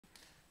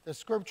The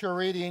scripture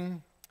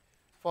reading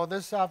for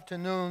this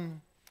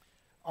afternoon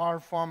are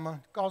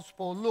from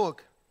Gospel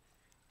Luke,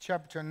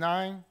 chapter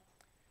 9,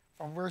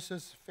 from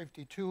verses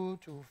 52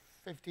 to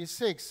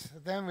 56.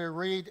 Then we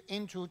read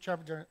into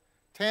chapter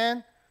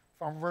 10,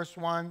 from verse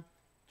 1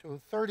 to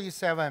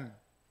 37.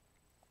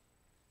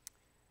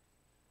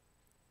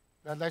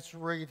 Now let's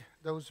read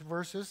those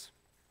verses.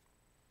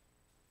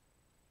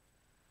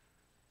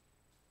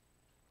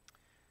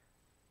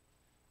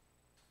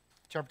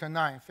 Chapter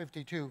 9,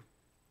 52.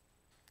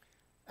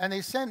 And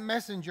he sent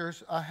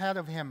messengers ahead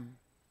of him,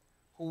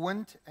 who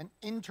went and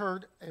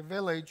entered a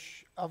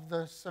village of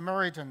the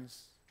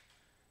Samaritans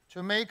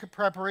to make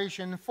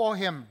preparation for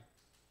him.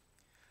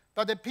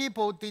 But the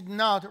people did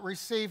not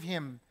receive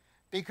him,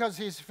 because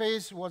his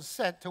face was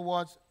set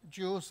towards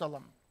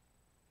Jerusalem.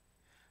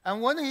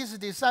 And when his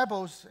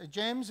disciples,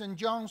 James and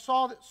John,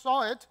 saw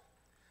it,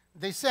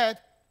 they said,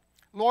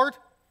 "Lord,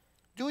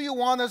 do you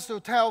want us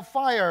to tell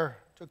fire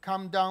to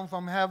come down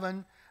from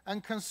heaven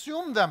and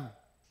consume them?"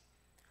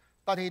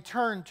 But he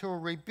turned to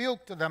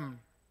rebuke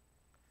them,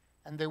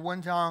 and they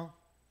went on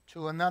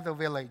to another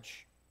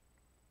village.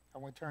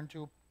 And we turn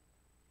to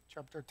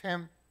chapter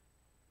 10.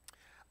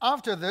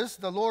 After this,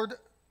 the Lord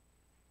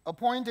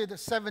appointed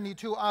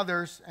 72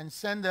 others and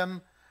sent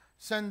them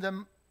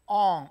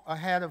on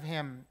ahead of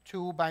him,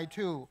 2 by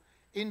 2,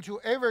 into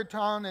every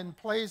town and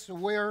place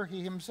where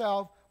he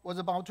himself was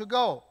about to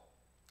go.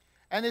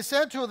 And he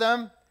said to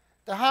them,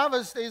 "The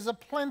harvest is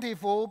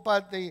plentiful,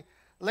 but the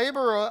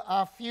laborers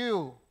are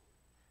few.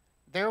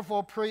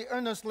 Therefore pray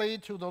earnestly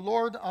to the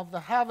Lord of the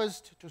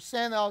harvest to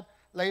send out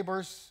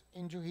laborers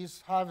into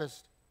his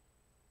harvest.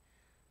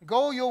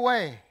 Go your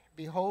way.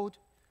 Behold,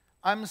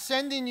 I'm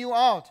sending you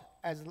out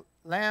as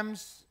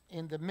lambs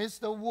in the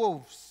midst of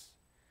wolves.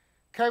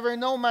 Carry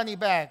no money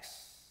bags,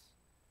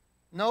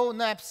 no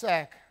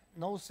knapsack,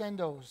 no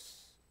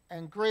sandals,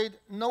 and greet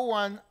no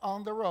one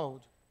on the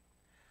road.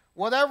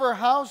 Whatever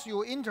house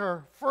you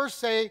enter, first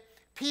say,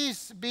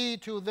 'Peace be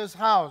to this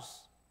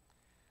house.'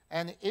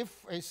 And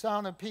if a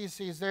son of peace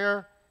is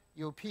there,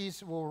 your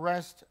peace will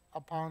rest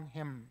upon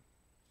him.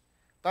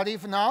 But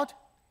if not,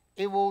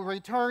 it will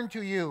return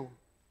to you.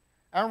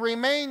 And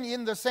remain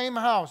in the same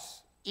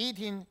house,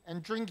 eating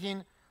and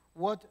drinking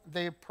what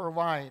they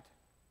provide.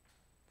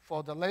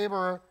 For the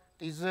laborer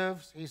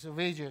deserves his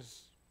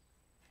wages.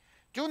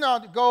 Do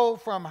not go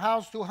from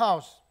house to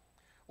house.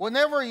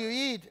 Whenever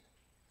you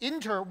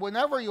enter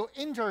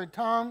a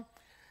town,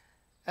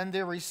 and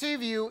they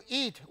receive you,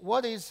 eat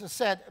what is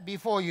set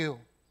before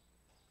you.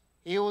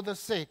 Heal the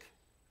sick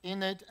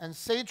in it, and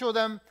say to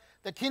them,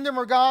 'The kingdom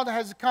of God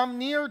has come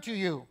near to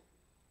you.'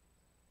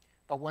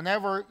 But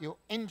whenever you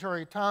enter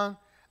a town,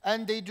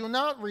 and they do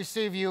not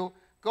receive you,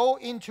 go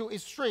into a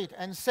street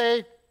and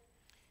say,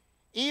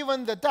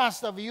 'Even the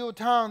dust of your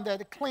town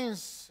that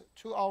clings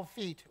to our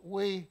feet,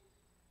 we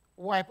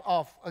wipe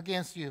off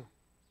against you.'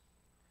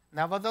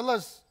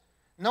 Nevertheless,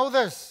 know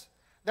this,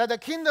 that the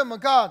kingdom of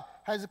God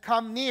has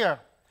come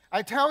near.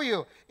 I tell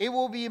you, it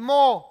will be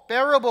more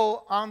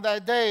bearable on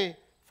that day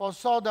for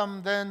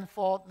Sodom than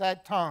for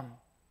that town.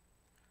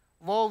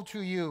 Woe to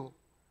you,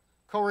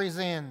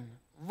 Chorazin!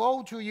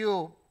 Woe to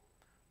you,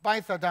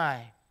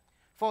 Bethsaida!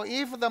 For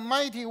if the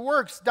mighty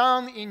works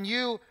done in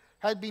you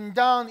had been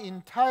done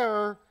in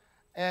Tyre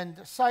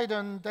and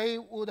Sidon, they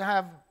would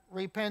have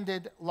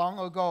repented long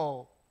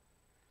ago,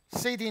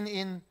 sitting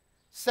in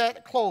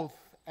sackcloth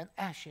and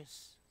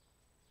ashes.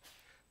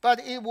 But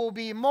it will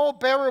be more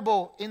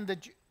bearable in the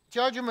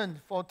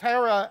judgment for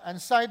Tyre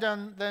and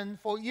Sidon than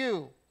for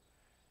you.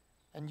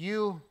 And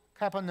you,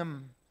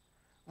 Capernaum,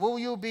 will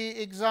you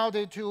be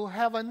exalted to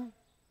heaven?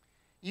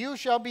 You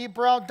shall be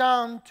brought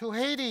down to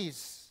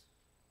Hades.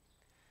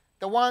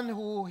 The one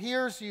who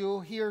hears you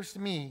hears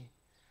me.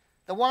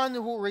 The one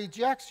who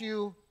rejects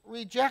you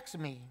rejects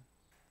me.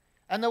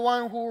 And the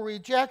one who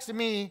rejects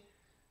me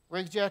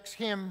rejects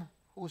him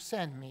who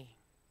sent me."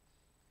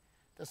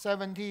 The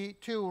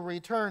 72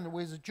 returned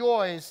with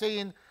joy,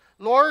 saying,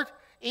 "Lord,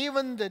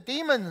 even the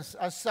demons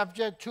are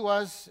subject to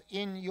us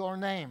in your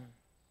name."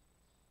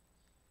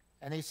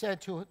 And he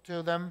said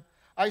to them,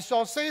 "I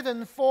saw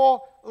Satan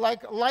fall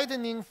like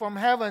lightning from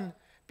heaven.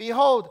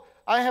 Behold,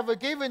 I have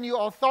given you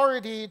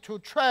authority to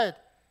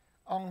tread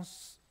on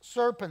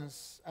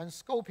serpents and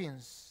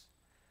scorpions,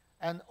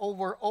 and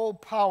over all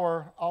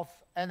power of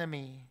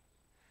enemy,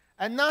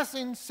 and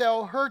nothing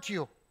shall hurt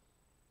you.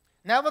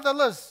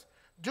 Nevertheless,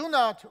 do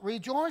not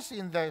rejoice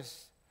in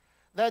this,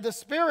 that the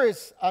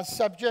spirits are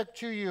subject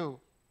to you,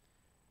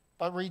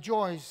 but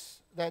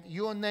rejoice that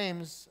your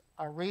names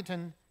are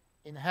written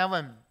in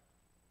heaven."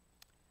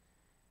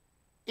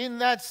 In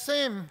that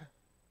same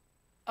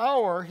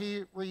hour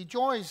he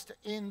rejoiced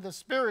in the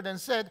Spirit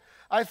and said,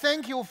 "I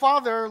thank you,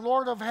 Father,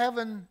 Lord of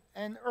heaven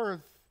and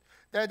earth,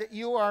 that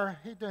you are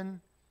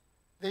hidden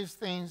these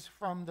things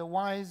from the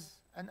wise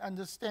and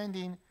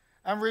understanding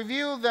and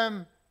reveal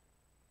them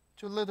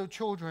to little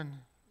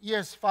children.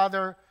 Yes,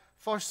 Father,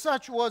 for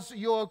such was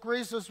your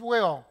gracious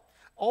will.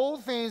 All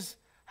things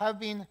have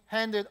been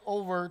handed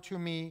over to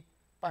me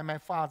by my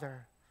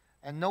Father.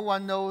 And no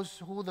one knows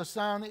who the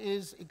Son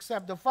is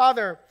except the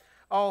Father,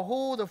 or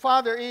who the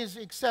Father is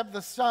except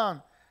the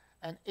Son,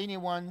 and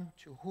anyone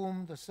to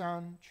whom the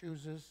Son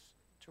chooses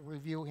to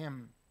reveal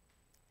him.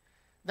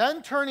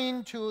 Then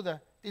turning to the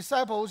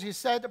disciples, he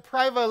said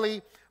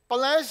privately,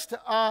 "Blessed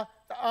are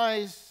the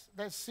eyes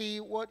that see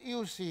what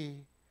you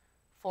see.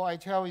 For I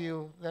tell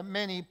you that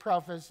many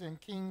prophets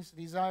and kings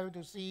desire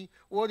to see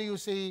what you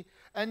see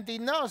and did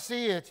not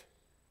see it,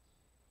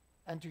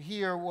 and to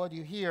hear what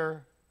you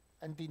hear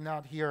and did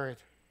not hear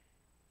it."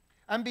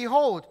 And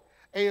behold,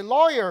 a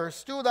lawyer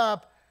stood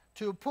up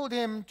to put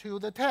him to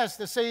the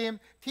test,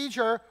 saying,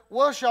 "Teacher,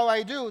 what shall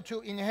I do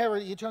to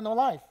inherit eternal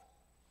life?"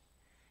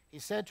 He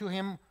said to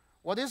him,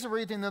 "What is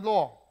written in the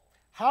law?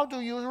 How do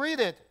you read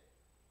it?"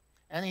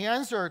 And he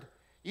answered,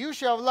 "You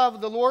shall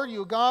love the Lord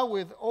your God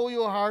with all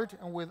your heart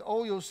and with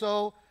all your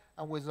soul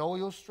and with all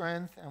your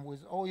strength and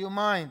with all your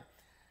mind,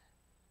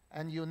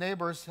 and your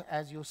neighbors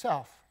as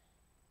yourself."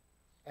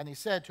 And he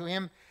said to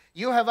him,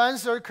 "You have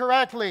answered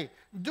correctly.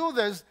 Do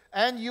this,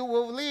 and you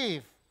will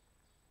live."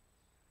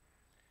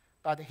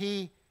 But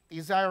he,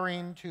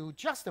 desiring to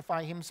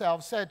justify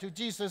himself, said to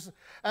Jesus,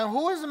 "And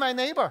who is my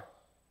neighbor?"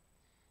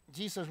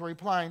 Jesus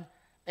replied,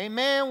 "A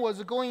man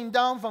was going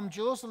down from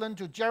Jerusalem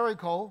to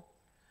Jericho,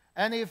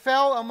 and he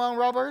fell among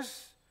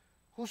robbers,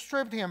 who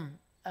stripped him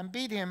and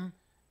beat him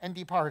and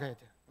departed,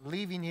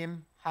 leaving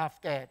him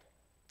half dead.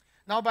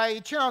 Now by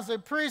chance a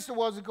priest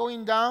was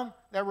going down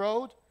that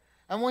road,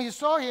 and when he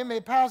saw him,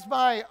 he passed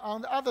by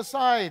on the other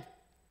side.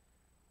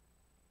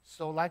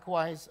 So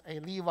likewise a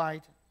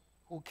Levite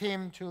who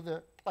came to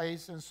the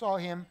place and saw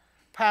him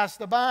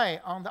passed by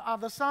on the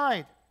other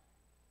side.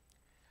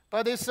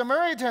 But a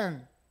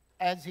Samaritan,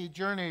 as he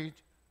journeyed,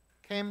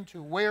 came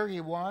to where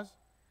he was,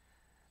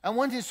 and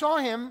when he saw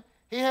him,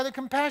 he had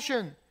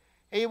compassion.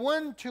 He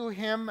went to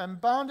him and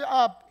bound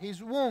up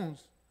his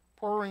wounds,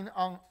 pouring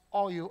on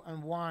oil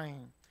and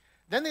wine.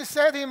 Then he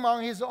set him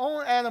on his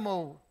own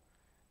animal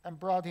and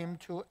brought him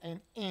to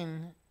an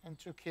inn and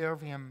took care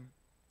of him.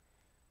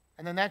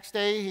 And the next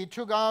day he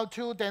took out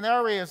 2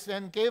 denarii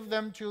and gave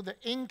them to the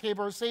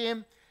innkeeper,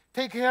 saying,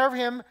 "Take care of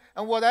him,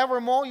 and whatever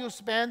more you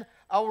spend,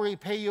 I will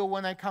repay you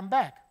when I come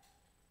back."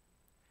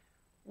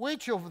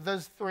 Which of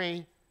those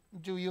 3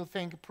 do you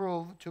think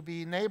proved to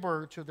be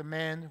neighbor to the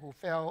man who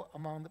fell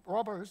among the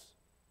robbers?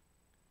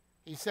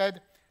 He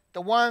said,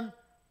 "The one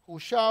who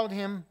showed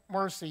him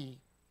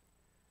mercy."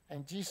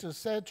 And Jesus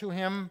said to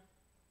him,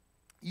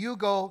 "You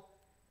go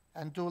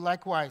and do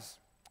likewise."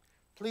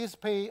 Please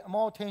pay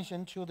more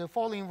attention to the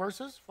following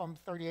verses from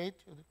 38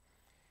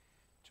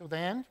 to the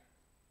end.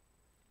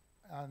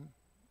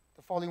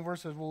 The following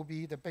verses will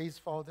be the base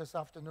for this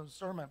afternoon's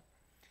sermon.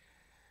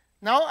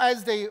 Now,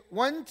 as they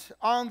went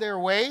on their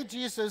way,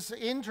 Jesus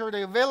entered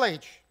a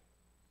village,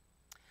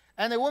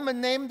 and a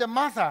woman named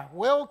Martha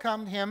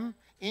welcomed him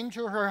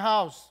into her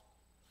house.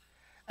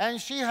 And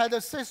she had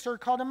a sister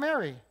called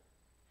Mary,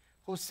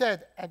 who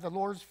sat at the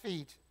Lord's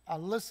feet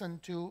and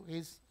listened to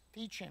his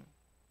teaching.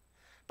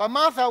 But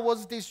Martha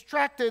was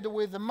distracted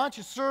with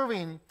much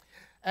serving,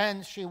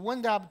 and she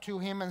went up to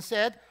him and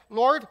said,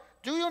 "Lord,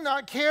 do you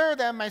not care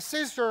that my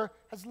sister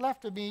has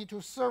left me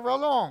to serve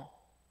alone?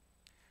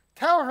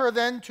 Tell her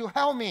then to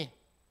help me."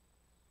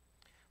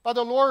 But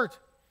the Lord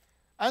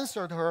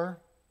answered her,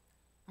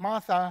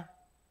 "Martha,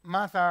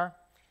 Martha,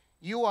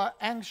 you are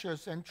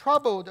anxious and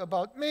troubled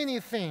about many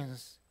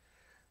things,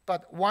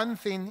 but one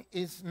thing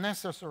is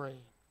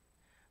necessary.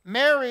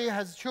 Mary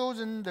has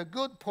chosen the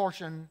good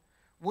portion,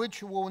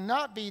 which will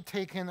not be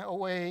taken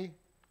away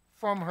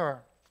from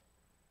her."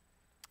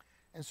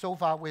 And so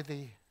far with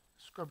the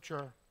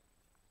scripture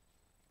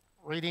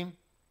reading.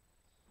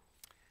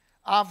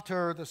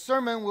 After the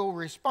sermon, we'll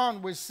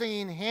respond with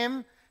singing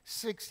hymn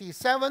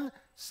 67,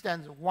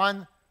 stanzas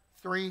 1,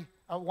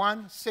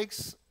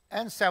 6,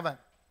 and 7.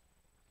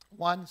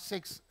 1,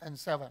 6, and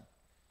 7.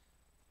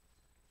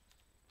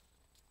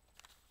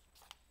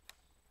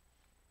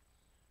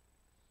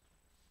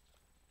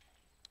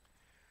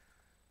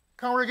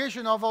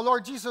 Congregation of our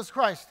Lord Jesus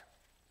Christ,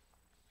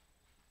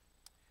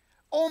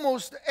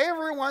 almost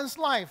everyone's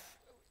life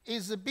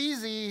is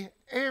busy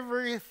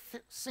every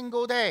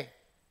single day.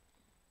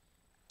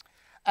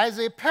 As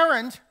a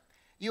parent,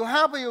 you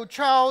help your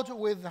child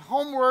with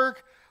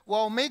homework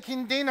while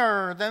making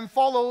dinner, then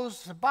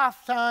follows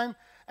bath time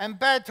and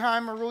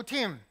bedtime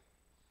routine.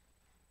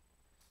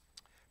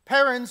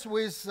 Parents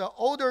with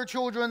older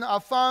children are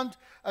found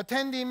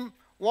attending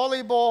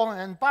volleyball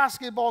and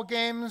basketball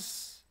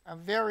games and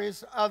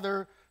various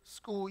other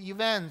school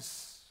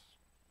events.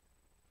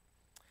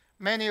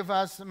 Many of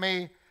us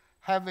may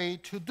have a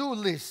to-do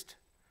list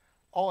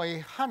or a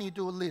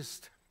honey-do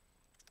list,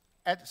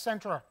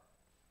 etc.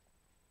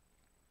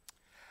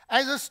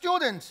 As a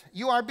student,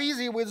 you are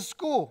busy with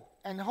school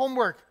and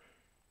homework.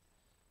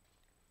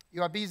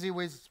 You are busy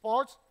with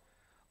sports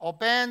or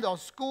band or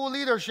school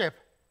leadership.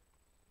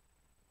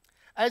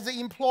 As an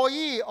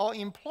employee or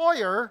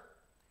employer,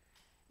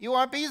 you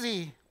are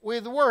busy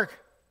with work.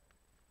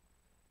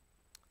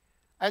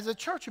 As a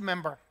church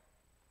member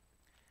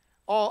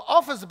or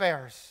office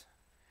bearers,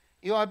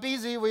 you are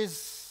busy with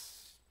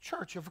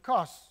church, of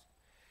course.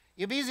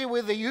 You're busy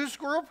with the youth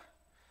group,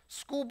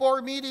 school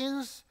board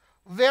meetings,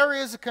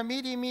 various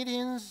committee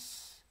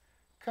meetings,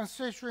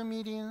 constituent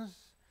meetings,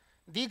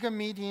 deacon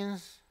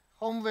meetings,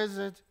 home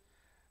visit,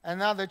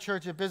 and other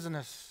church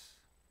business.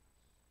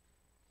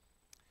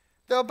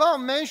 The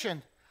above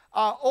mentioned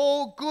are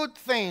all good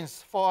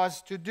things for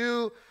us to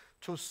do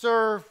to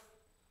serve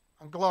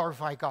and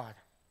glorify God.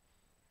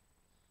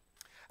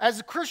 As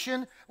a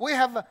Christian, we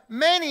have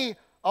many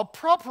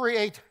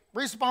appropriate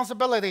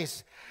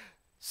responsibilities.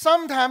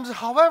 Sometimes,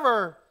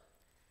 however,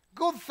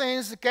 good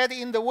things get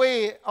in the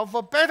way of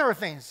better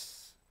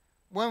things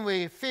when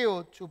we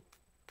fail to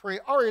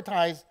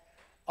prioritize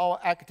our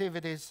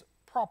activities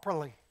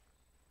properly.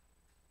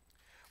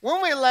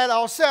 When we let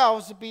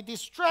ourselves be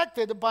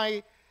distracted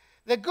by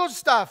the good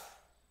stuff,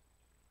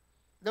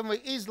 then we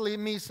easily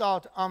miss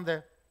out on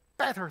the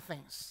better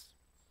things.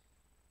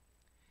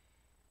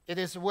 It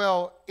is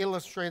well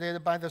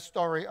illustrated by the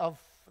story of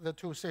the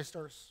two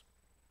sisters,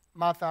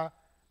 Martha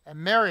and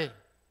Mary.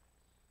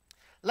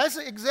 Let's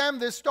examine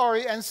this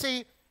story and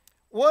see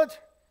what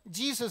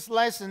Jesus'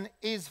 lesson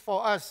is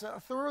for us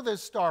through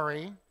this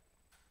story.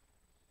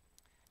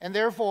 And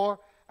therefore,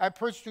 I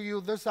preach to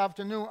you this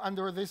afternoon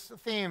under this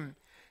theme.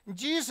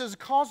 Jesus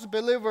calls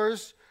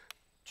believers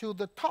to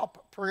the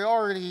top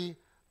priority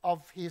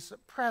of his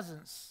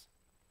presence.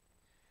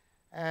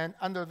 And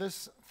under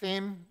this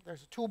theme,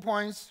 there's 2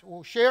 points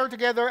we'll share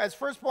together. As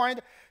first point,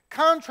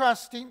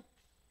 contrasting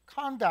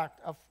conduct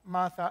of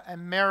Martha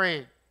and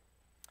Mary.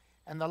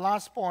 And the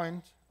last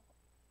point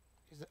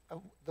is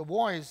the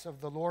voice of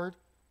the Lord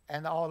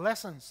and our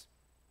lessons.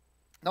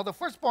 Now, the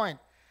first point,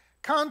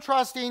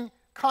 contrasting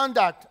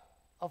conduct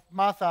of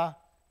Martha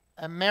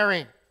and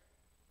Mary.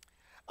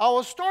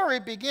 Our story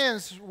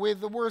begins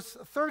with the verse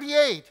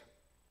 38.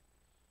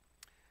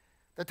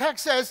 The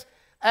text says,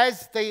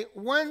 as they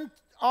went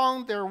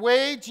on their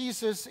way,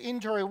 Jesus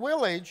entered a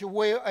village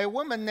where a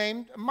woman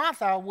named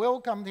Martha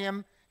welcomed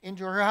him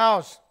into her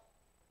house.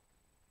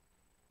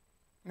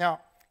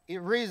 Now,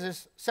 it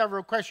raises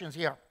several questions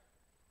here.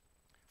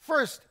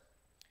 First,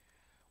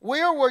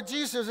 where were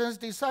Jesus and his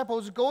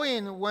disciples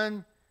going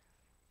when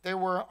they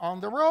were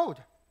on the road?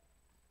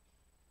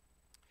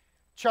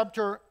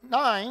 Chapter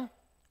 9,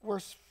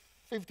 verse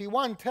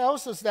 51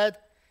 tells us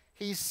that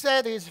he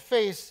set his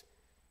face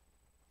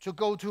to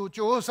go to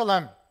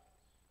Jerusalem.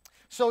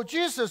 So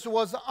Jesus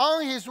was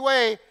on his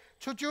way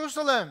to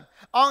Jerusalem,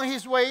 on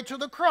his way to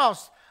the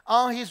cross,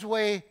 on his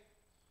way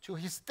to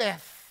his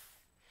death.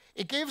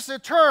 It gives a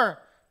turn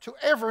to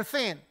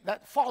everything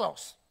that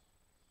follows.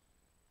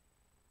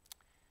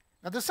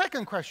 Now the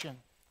second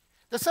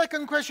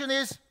question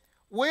is,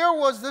 where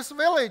was this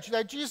village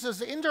that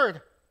Jesus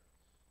entered?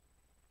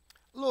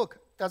 Luke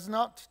does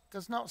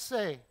not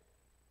say.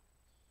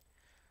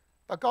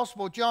 But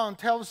Gospel John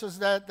tells us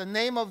that the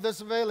name of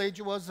this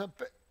village was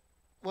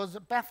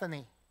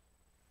Bethany.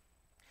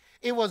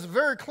 It was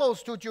very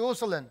close to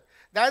Jerusalem.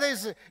 That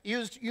is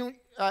used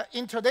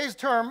in today's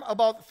term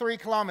about 3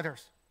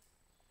 kilometers.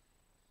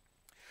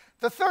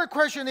 The third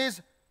question is,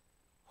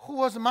 who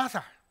was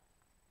Martha?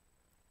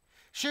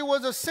 She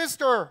was a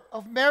sister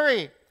of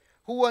Mary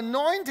who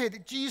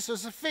anointed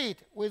Jesus' feet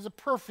with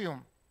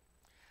perfume,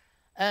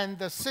 and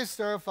the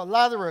sister of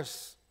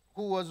Lazarus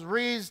who was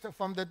raised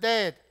from the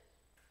dead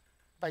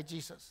by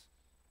Jesus.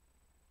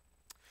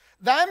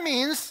 That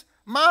means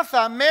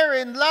Martha,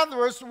 Mary, and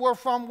Lazarus were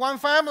from one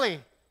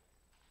family.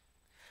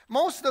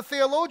 Most of the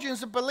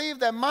theologians believe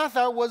that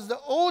Martha was the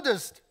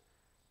oldest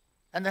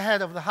and the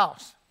head of the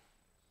house.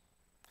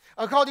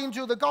 According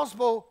to the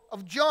Gospel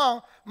of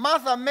John,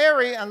 Martha,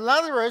 Mary, and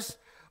Lazarus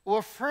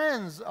were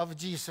friends of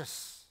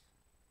Jesus.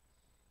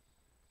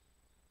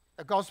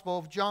 The Gospel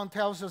of John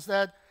tells us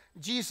that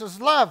Jesus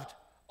loved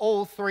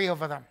all 3 of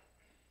them.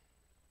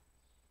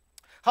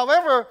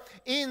 However,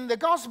 in the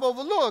Gospel of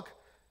Luke,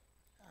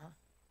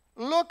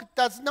 Luke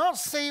does not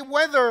say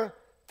whether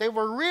they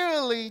were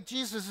really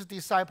Jesus'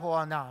 disciple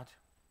or not.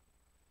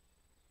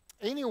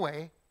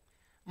 Anyway,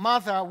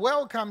 Martha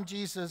welcomed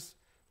Jesus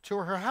to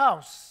her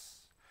house,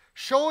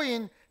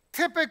 showing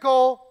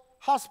typical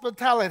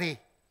hospitality.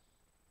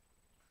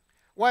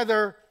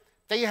 Whether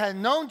they had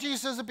known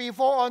Jesus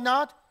before or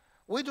not,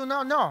 we do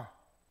not know.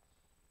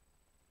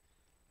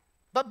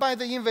 But by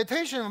the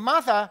invitation of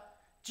Martha,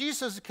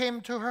 Jesus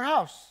came to her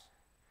house,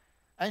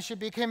 and she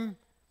became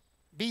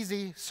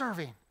busy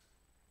serving.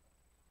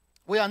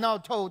 We are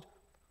not told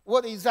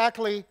what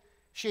exactly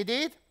she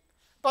did,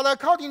 but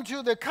according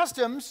to the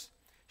customs,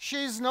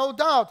 she is no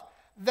doubt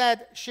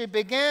that she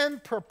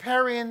began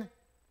preparing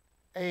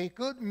a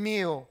good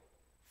meal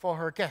for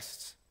her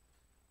guests.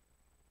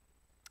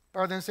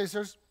 Brothers and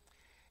sisters,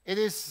 it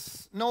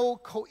is no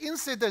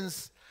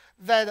coincidence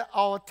that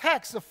our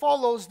text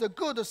follows the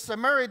Good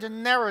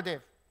Samaritan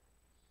narrative.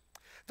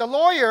 The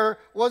lawyer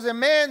was a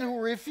man who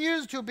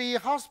refused to be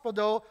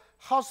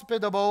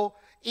hospitable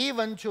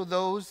even to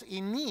those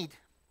in need.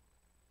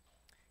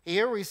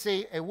 Here we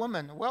see a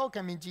woman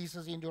welcoming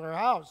Jesus into her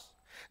house.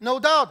 No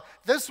doubt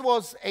this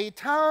was a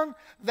town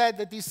that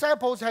the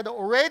disciples had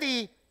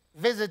already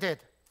visited,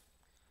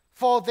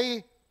 for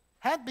they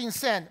had been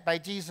sent by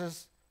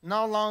Jesus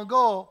not long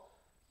ago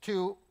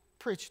to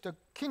preach the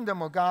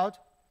kingdom of God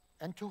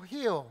and to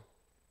heal.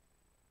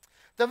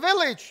 The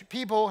village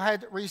people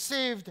had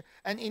received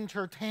and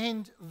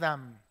entertained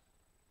them.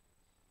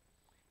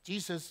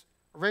 Jesus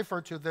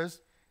referred to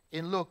this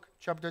in Luke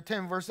chapter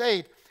 10, verse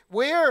 8,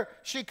 where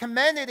she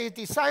commanded his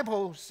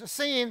disciples,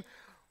 saying,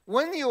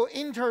 when you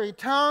enter a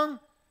town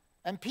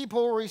and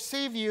people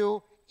receive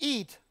you,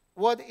 eat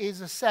what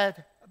is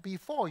set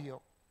before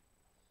you.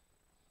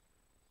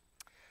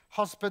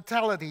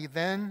 Hospitality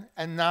then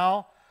and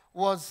now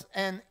was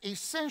an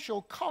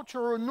essential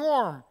cultural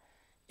norm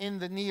in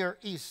the Near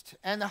East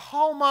and a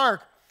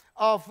hallmark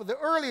of the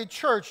early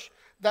church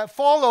that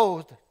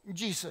followed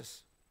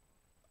Jesus.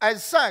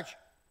 As such,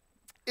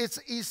 it's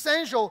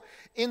essential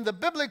in the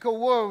biblical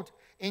world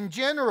in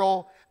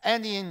general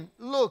and in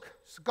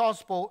Luke's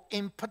gospel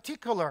in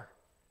particular.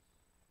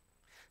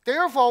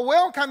 Therefore,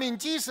 welcoming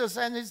Jesus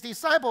and his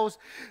disciples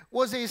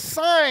was a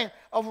sign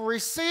of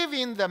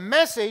receiving the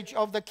message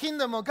of the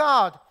kingdom of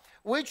God,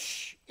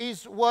 which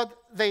is what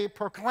they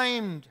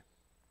proclaimed.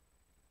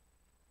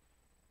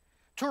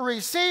 To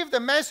receive the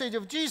message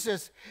of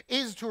Jesus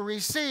is to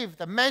receive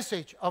the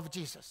message of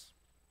Jesus.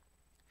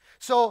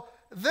 So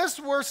this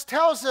verse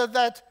tells us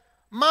that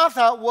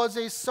Martha was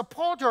a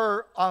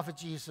supporter of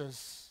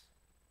Jesus.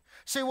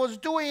 She was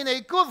doing a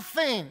good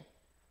thing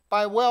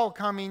by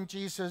welcoming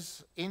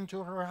Jesus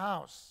into her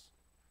house.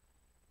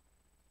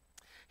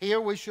 Here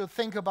we should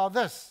think about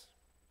this.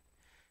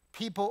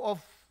 People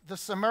of the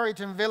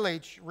Samaritan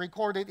village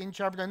recorded in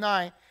chapter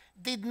 9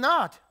 did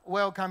not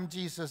welcome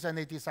Jesus and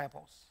his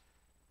disciples.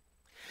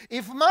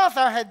 If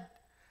Martha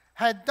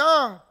had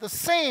done the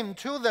same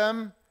to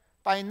them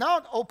by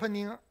not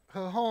opening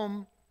her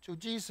home to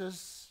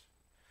Jesus,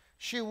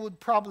 she would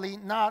probably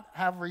not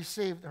have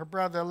received her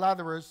brother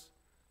Lazarus,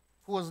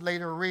 who was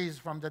later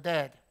raised from the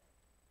dead.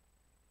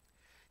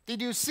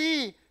 Did you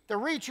see the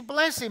rich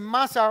blessing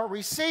Martha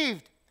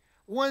received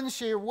when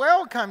she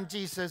welcomed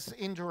Jesus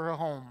into her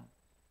home?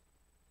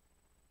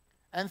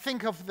 And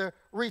think of the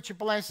rich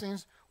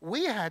blessings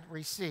we had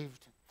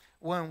received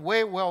when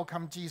we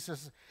welcomed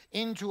Jesus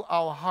into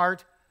our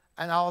heart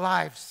and our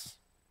lives.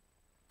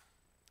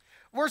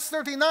 Verse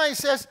 39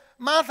 says,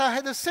 Martha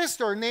had a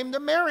sister named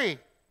Mary,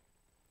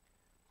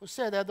 who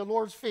sat at the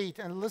Lord's feet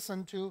and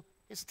listened to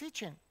his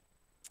teaching.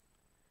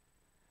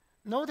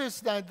 Notice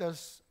that the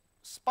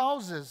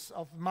spouses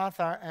of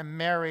Martha and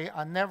Mary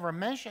are never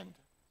mentioned.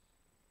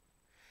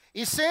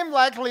 It seems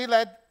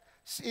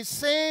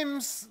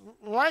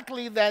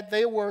likely that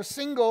they were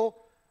single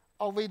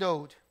or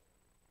widowed.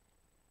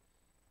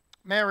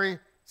 Mary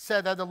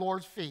sat at the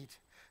Lord's feet.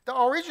 The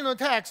original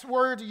text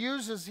word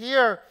uses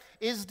here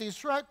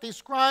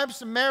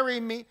describes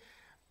Mary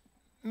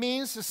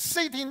means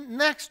sitting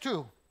next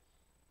to.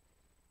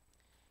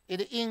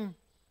 It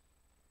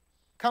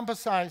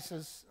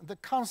encompasses the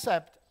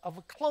concept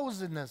of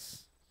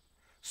closeness.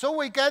 So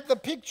we get the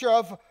picture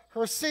of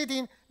her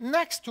sitting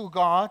next to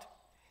God,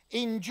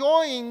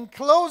 enjoying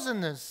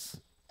closeness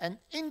and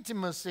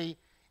intimacy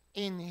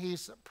in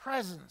his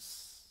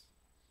presence.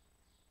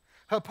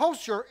 Her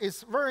posture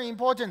is very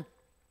important.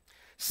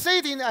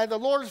 Sitting at the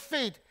Lord's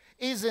feet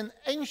is an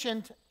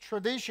ancient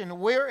tradition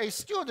where a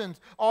student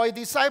or a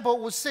disciple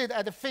would sit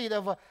at the feet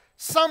of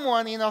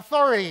someone in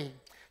authority.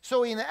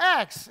 So in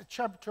Acts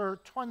chapter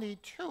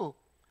 22,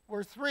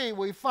 verse 3,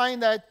 we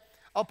find that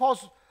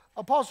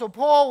Apostle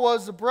Paul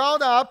was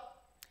brought up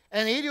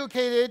and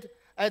educated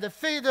at the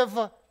feet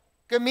of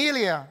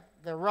Gamaliel,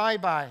 the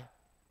rabbi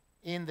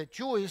in the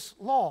Jewish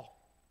law.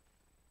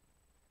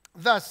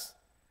 Thus,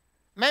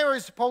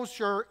 Mary's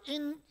posture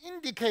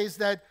indicates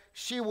that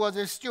she was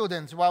a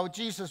student while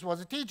Jesus was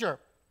a teacher.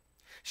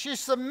 She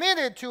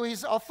submitted to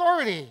his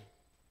authority.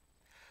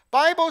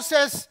 Bible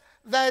says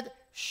that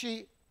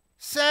she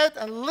sat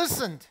and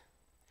listened.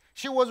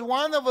 She was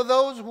one of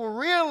those who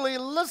really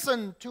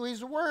listened to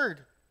his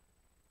word.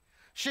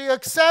 She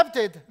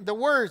accepted the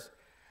words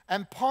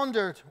and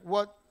pondered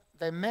what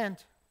they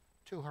meant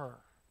to her.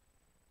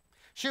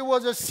 She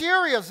was a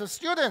serious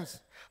student.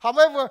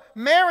 However,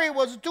 Mary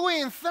was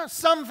doing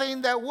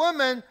something that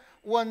women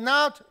were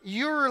not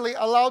usually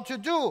allowed to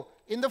do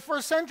in the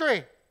first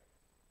century,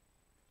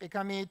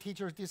 becoming a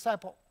teacher's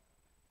disciple.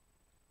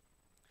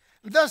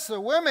 Thus,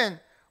 women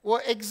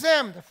were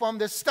exempt from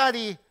the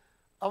study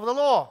of the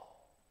law.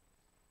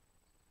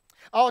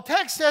 Our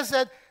text says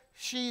that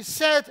she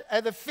sat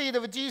at the feet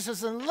of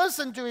Jesus and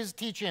listened to his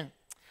teaching.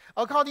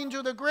 According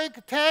to the Greek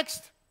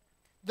text,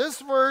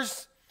 this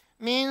verse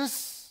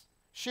means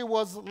she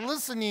was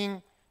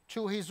listening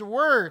to his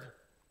word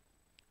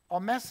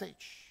or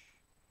message.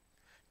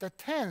 The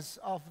tense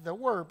of the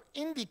verb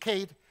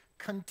indicate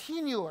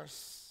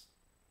continuous,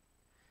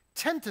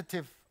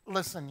 tentative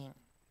listening.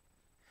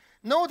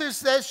 Notice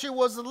that she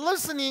was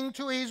listening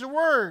to his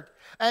word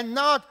and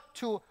not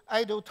to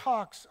idle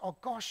talks or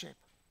gossip.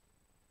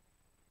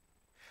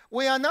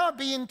 We are not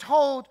being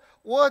told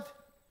what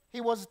he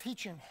was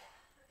teaching.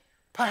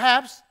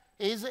 Perhaps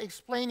he is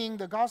explaining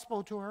the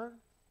gospel to her,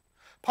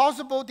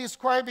 possibly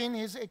describing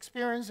his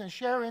experience and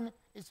sharing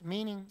its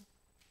meaning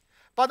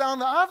But on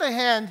the other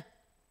hand,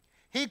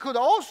 he could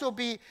also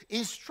be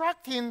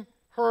instructing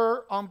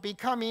her on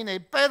becoming a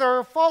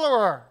better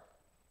follower.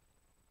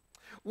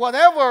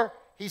 Whatever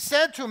he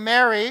said to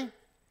Mary,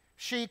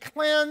 she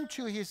clung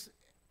to his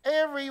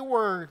every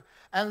word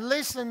and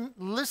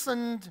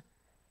listened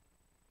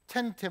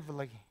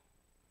attentively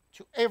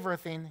to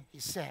everything he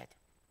said.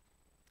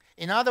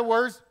 In other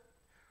words,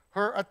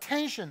 her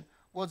attention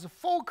was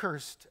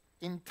focused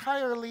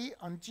entirely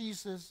on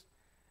Jesus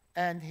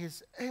and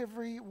his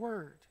every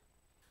word.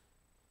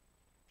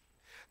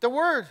 The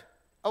word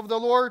of the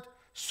Lord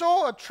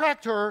so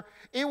attracted her,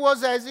 it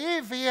was as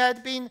if he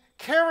had been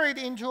carried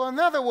into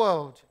another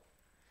world.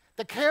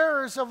 The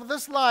cares of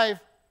this life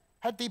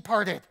had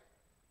departed,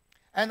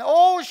 and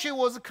all she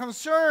was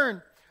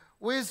concerned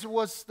with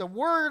was the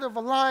word of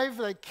life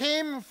that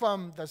came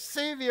from the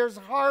Savior's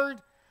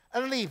heart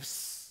and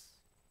lips.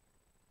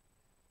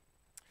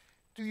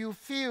 Do you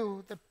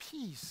feel the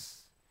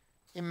peace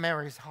in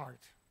Mary's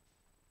heart?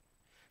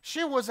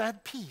 She was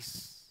at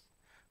peace,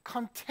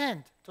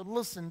 content to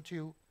listen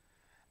to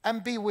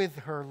and be with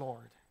her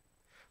Lord.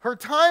 Her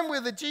time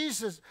with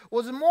Jesus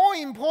was more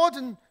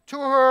important to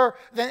her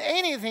than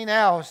anything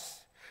else.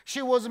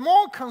 She was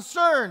more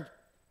concerned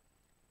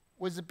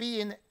with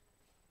being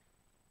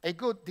a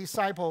good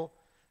disciple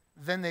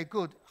than a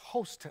good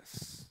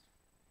hostess.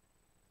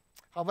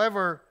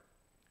 However,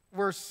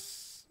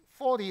 verse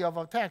 40 of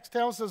our text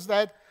tells us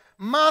that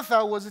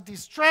Martha was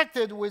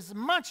distracted with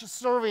much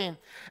serving,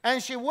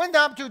 and she went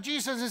up to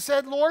Jesus and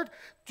said, "Lord,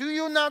 do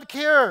you not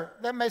care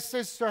that my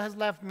sister has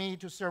left me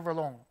to serve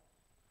alone?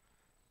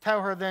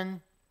 Tell her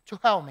then to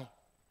help me."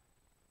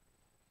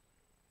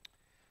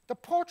 The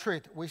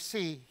portrait we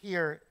see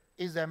here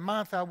is that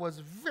Martha was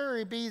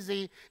very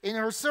busy in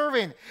her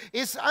serving.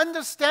 It's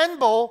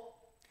understandable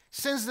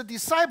since the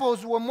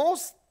disciples were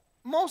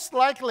most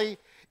likely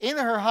in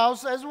her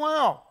house as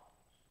well.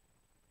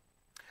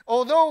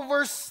 Although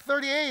verse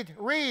 38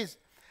 reads,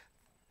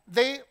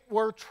 they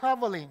were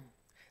traveling.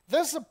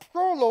 This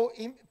plural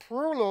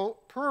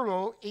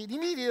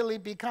immediately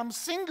becomes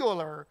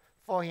singular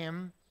for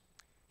him.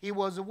 He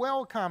was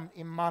welcome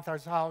in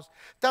Martha's house.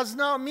 Does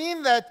not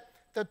mean that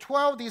the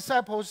 12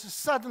 disciples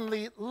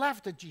suddenly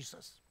left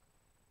Jesus.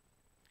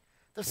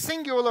 The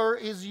singular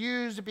is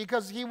used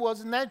because he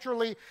was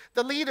naturally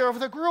the leader of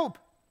the group.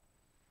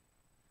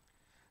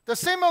 The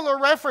similar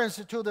reference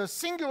to the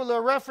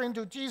singular referring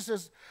to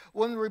Jesus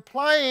when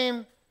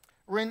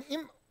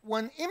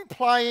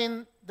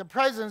implying the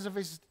presence of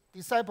his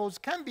disciples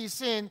can be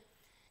seen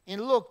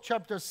in Luke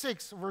chapter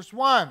 6, verse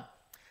 1.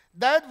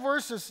 That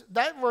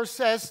verse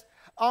says,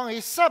 on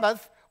a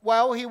Sabbath,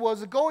 while he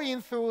was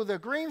going through the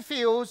green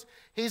fields,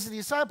 his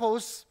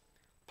disciples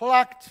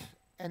plucked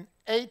and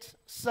ate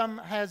some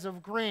heads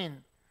of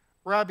grain,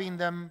 rubbing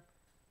them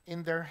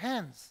in their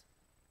hands.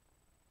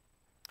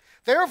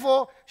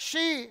 Therefore,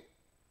 she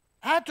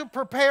had to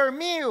prepare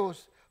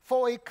meals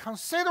for a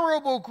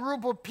considerable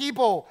group of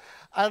people,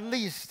 at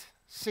least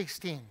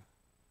 16.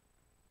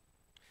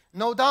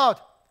 No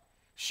doubt,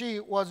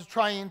 she was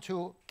trying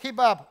to keep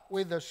up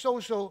with the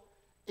social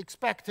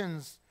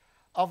expectations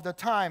of the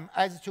time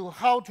as to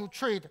how to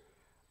treat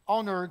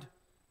honored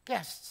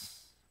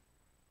guests.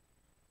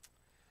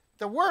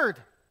 The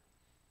word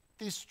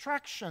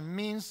distraction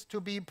means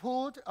to be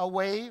pulled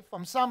away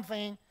from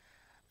something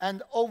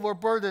and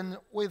overburdened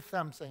with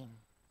something.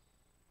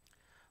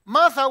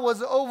 Martha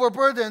was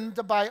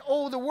overburdened by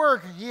all the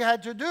work he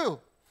had to do.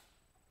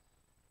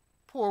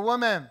 Poor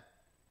woman.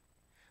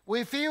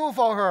 We feel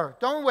for her,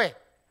 don't we?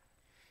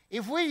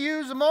 If we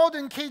use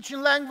modern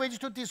kitchen language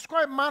to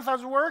describe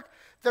Martha's work,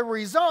 the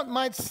result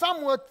might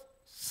somewhat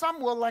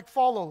like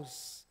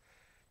follows.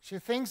 She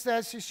thinks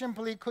that she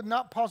simply could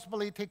not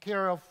possibly take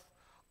care of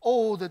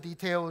all the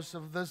details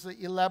of this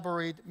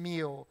elaborate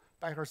meal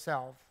by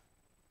herself.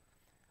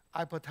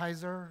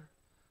 Appetizer,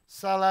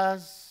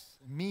 salads,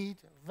 meat,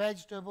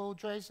 vegetable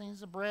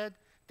dressings, bread,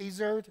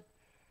 dessert,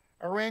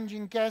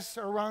 arranging guests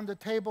around the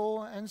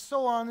table, and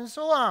so on and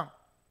so on.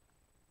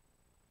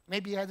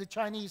 Maybe as a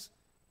Chinese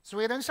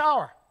sweet and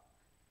sour.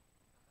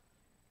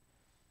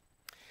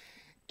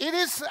 It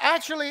is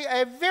actually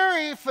a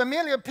very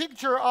familiar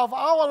picture of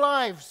our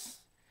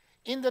lives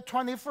in the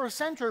 21st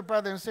century,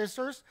 brothers and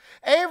sisters.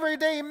 Every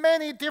day,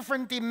 many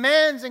different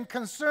demands and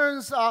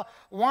concerns are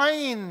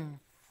vying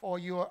for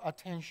your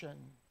attention.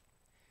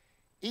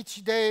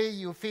 Each day,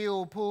 you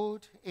feel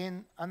pulled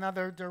in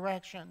another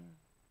direction.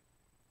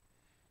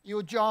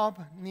 Your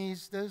job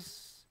needs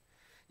this.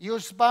 Your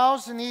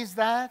spouse needs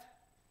that.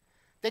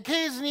 The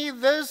kids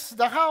need this.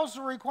 The house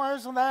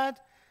requires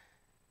that.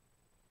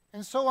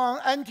 And so on,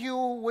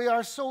 until we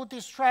are so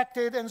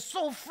distracted and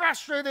so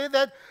frustrated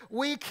that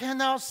we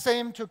cannot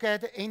seem to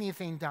get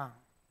anything done.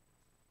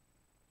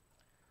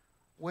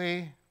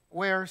 We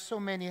wear so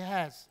many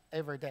hats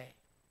every day.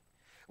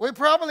 We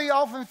probably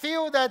often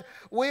feel that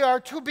we are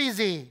too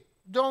busy,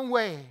 don't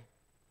we?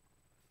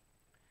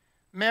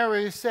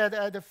 Mary sat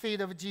at the feet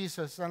of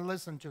Jesus and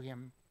listened to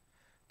him.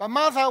 But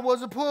Martha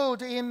was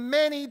pulled in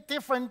many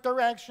different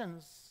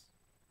directions.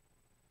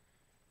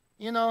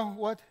 You know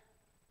what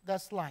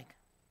that's like?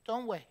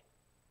 Don't wait.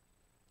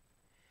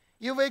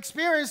 You've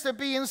experienced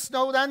being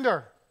snowed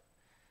under,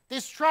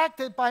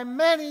 distracted by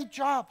many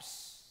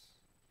jobs.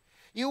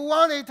 You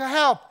wanted to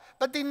help,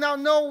 but did not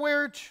know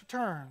where to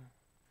turn.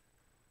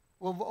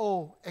 We've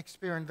all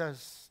experienced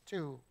this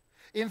too.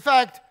 In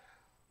fact,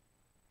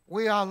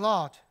 we are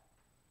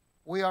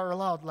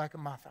allowed like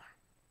Martha.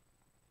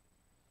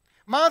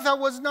 Martha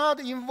was not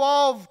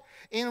involved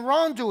in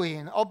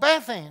wrongdoing or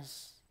bad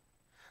things,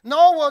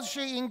 nor was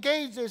she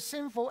engaged in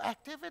sinful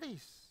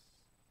activities.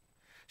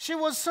 She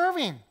was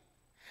serving.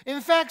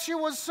 In fact, she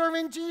was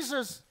serving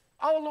Jesus,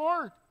 our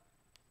Lord.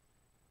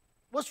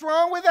 What's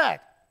wrong with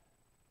that?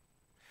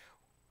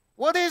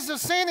 What is the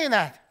sin in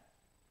that?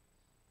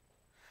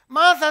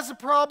 Martha's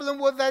problem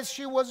was that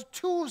she was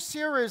too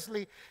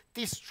seriously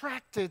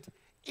distracted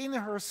in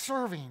her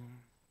serving.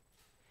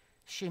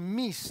 She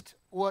missed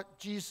what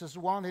Jesus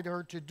wanted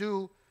her to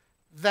do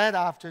that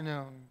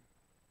afternoon.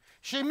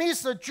 She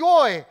missed the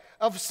joy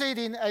of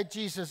sitting at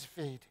Jesus'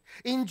 feet,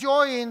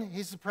 enjoying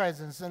his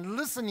presence and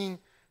listening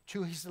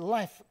to his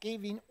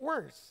life-giving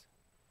words.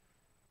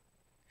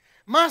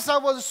 Martha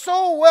was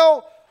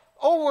so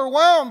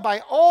overwhelmed by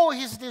all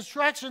his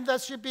distractions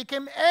that she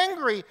became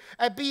angry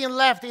at being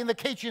left in the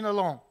kitchen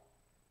alone.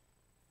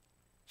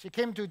 She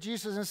came to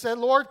Jesus and said,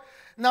 Lord,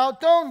 now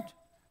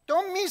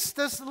don't miss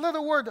this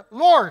little word,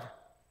 Lord.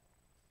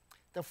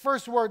 The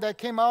first word that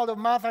came out of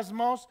Martha's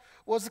mouth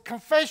was a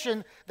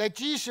confession that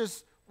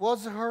Jesus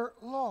was her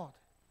Lord.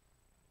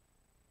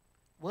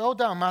 Well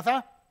done,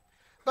 Martha.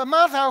 But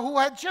Martha, who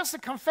had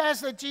just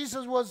confessed that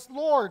Jesus was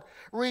Lord,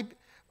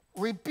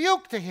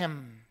 rebuked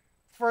him.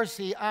 First,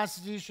 he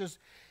asked Jesus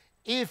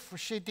if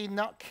she did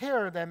not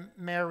care that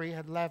Mary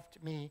had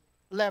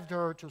left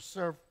her to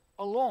serve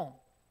alone.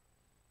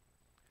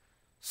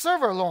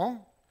 Serve alone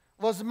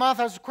was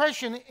Martha's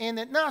question in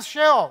a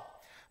nutshell.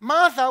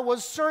 Martha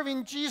was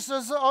serving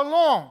Jesus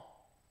alone.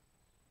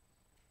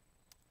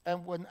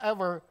 And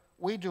whenever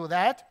we do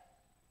that,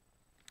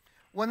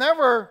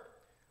 whenever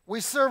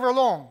we serve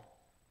alone,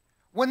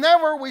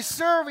 whenever we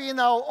serve in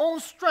our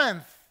own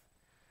strength,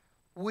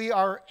 we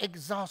are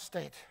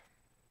exhausted.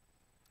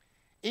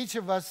 Each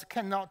of us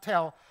cannot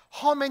tell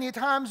how many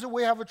times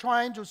we have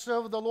tried to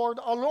serve the Lord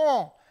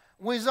alone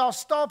without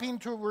stopping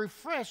to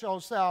refresh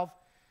ourselves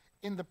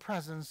in the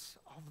presence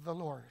of the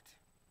Lord.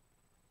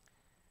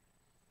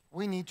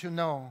 We need to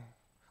know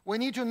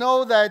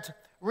that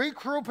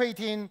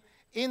recuperating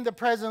in the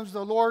presence of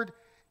the Lord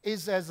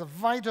is as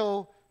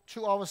vital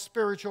to our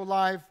spiritual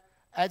life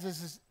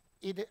as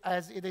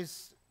it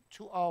is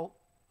to our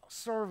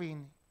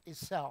serving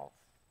itself.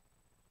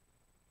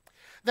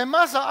 Then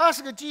Martha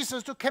asked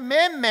Jesus to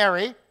command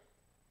Mary,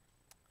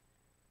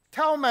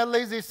 tell my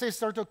lazy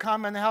sister to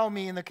come and help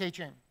me in the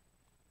kitchen.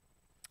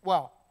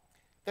 Well,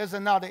 there's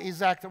another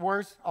exact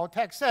words our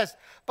text says,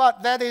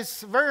 but that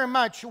is very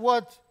much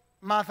what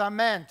Martha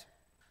meant.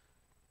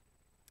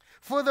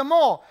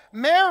 Furthermore,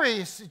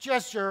 Mary's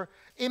gesture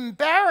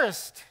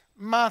embarrassed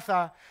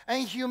Martha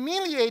and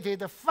humiliated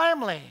the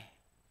family.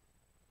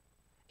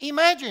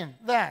 Imagine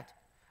that.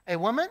 A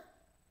woman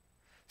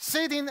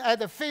sitting at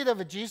the feet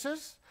of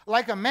Jesus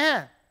like a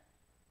man.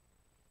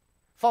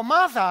 For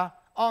Martha,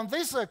 on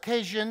this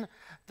occasion,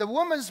 the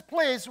woman's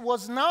place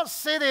was not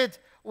seated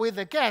with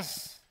the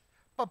guests,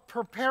 but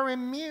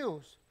preparing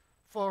meals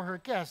for her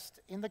guests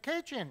in the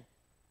kitchen.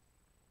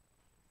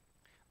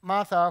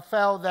 Martha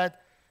felt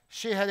that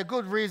she had a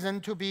good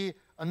reason to be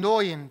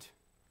annoyed.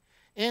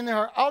 In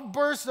her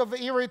outburst of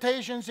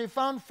irritation, she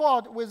found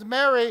fault with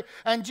Mary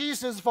and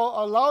Jesus for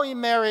allowing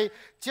Mary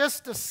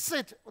just to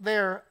sit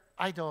there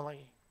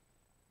idly.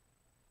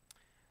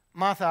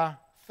 Martha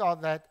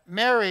thought that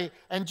Mary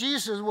and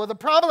Jesus were the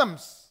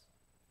problems.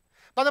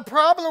 But the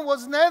problem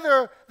was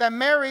neither that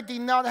Mary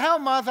did not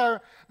help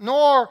Martha,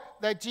 nor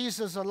that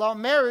Jesus allowed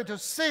Mary to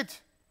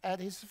sit at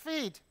his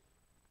feet.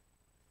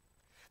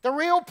 The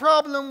real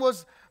problem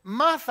was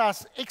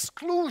Martha's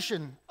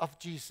exclusion of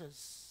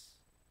Jesus.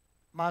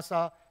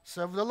 Martha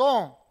served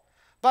alone,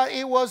 but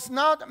it was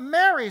not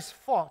Mary's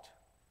fault.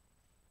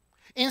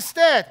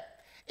 Instead,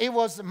 it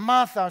was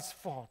Martha's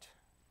fault.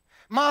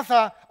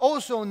 Martha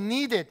also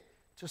needed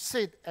to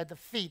sit at the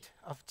feet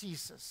of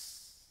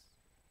Jesus.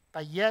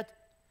 But yet,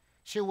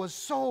 she was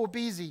so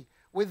busy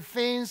with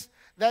things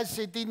that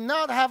she did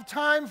not have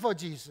time for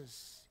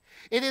Jesus.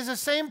 It is the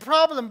same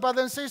problem,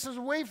 brothers and sisters,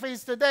 we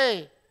face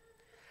today.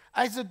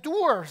 As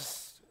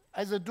doers,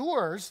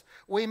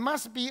 we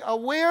must be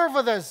aware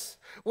of this.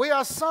 We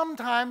are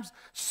sometimes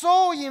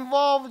so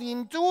involved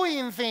in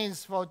doing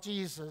things for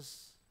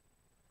Jesus,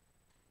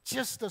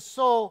 just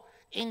so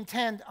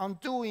intent on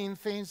doing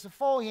things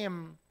for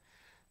him,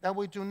 that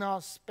we do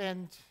not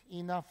spend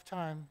enough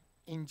time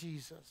in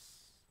Jesus.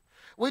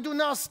 We do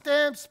not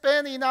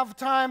spend enough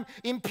time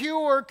in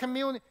pure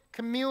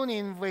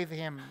communion with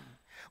him.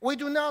 We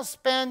do not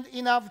spend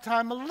enough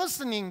time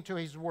listening to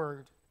his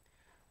word.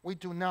 We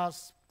do not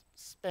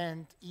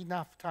spend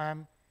enough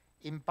time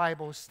in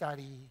Bible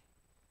study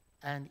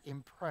and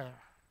in prayer.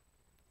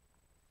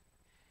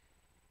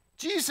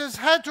 Jesus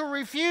had to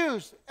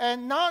refuse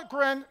and not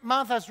grant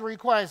Martha's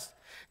request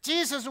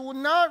Jesus would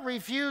not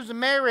refuse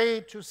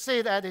Mary to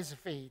sit at his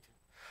feet.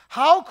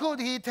 How could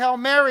he tell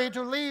Mary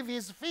to leave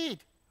his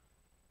feet?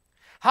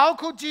 How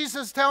could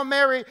Jesus tell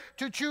Mary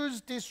to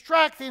choose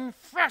distracting,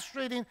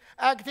 frustrating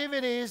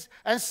activities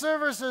and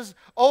services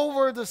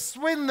over the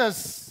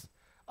sweetness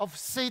of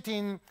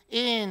sitting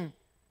in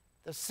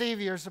the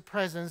Savior's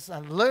presence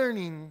and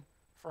learning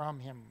from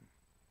him?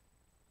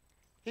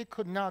 He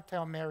could not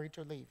tell Mary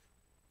to leave.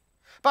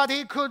 But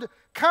he could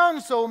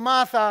counsel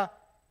Martha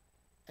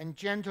and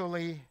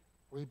gently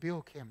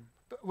rebuke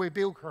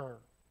her.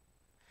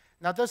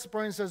 Now this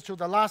brings us to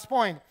the last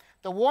point,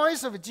 the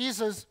voice of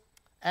Jesus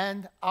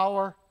and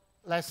our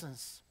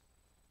lessons.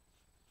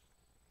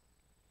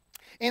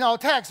 In our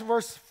text,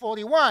 verse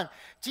 41,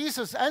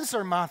 Jesus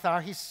answered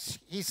Martha.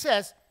 He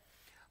says,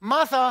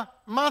 Martha,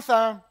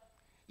 Martha,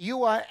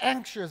 you are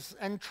anxious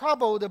and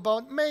troubled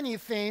about many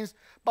things,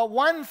 but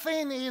one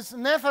thing is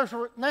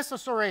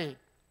necessary.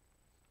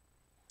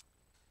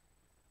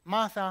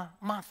 Martha,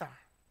 Martha.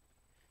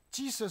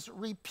 Jesus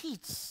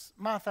repeats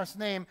Martha's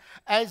name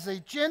as a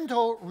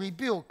gentle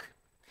rebuke.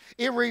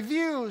 It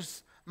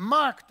reveals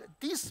marked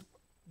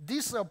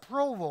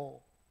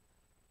disapproval,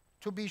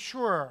 to be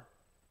sure,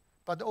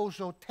 but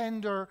also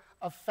tender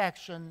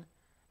affection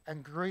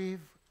and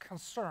grave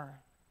concern.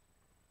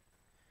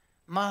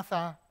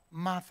 Martha,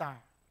 Martha,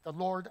 the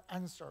Lord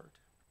answered,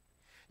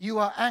 you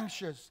are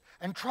anxious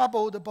and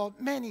troubled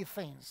about many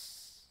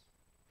things.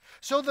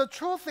 So the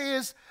truth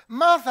is,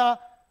 Martha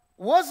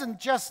wasn't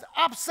just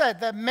upset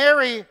that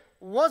Mary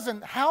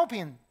wasn't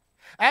helping.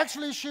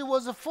 Actually, she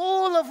was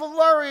full of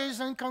worries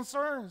and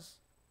concerns.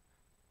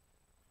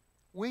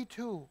 We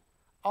too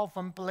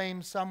often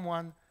blame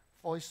someone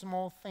for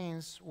small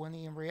things when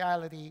in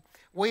reality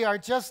we are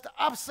just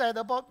upset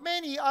about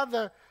many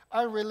other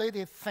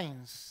unrelated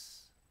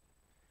things.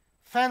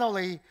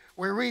 Finally,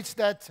 we reach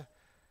that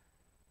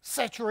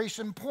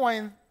saturation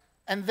point,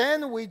 and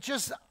then we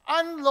just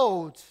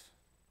unload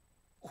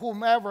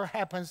whomever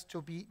happens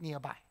to be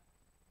nearby.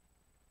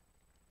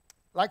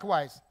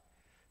 Likewise,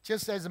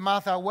 just as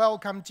Martha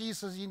welcomed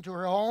Jesus into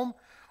her home,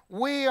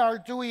 we are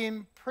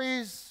doing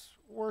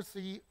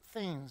praiseworthy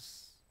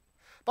things.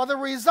 But the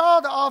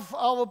result of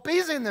our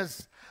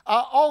busyness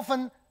are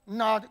often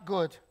not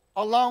good,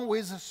 along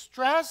with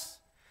stress,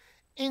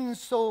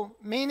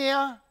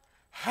 insomnia,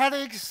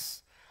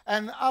 headaches,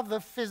 and other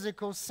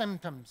physical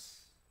symptoms.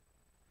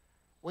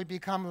 We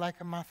become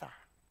like Martha.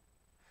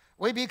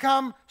 We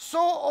become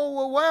so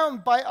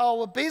overwhelmed by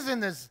our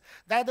busyness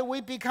that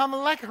we become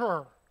like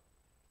her.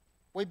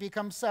 We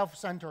become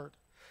self-centered,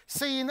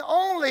 seeing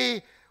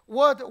only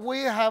what we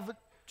have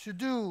to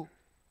do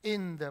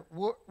in the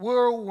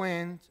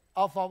whirlwind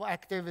of our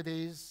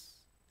activities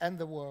and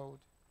the world.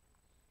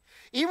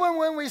 Even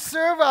when we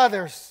serve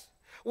others,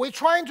 we're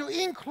trying to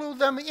include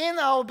them in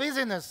our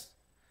busyness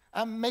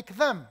and make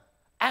them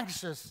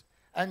anxious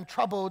and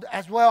troubled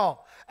as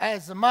well,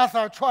 as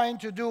Martha trying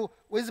to do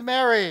with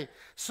Mary.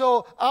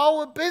 So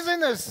our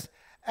busyness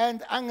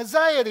and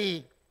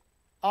anxiety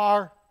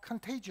are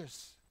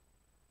contagious.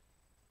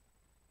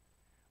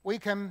 We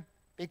can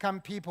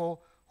become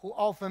people who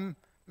often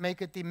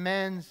make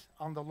demands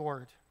on the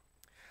Lord.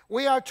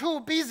 We are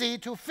too busy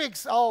to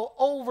fix our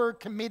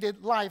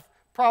overcommitted life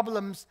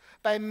problems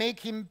by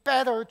making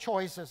better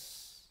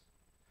choices.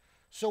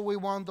 So we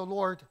want the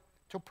Lord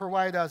to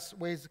provide us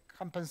with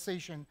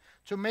compensation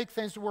to make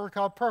things work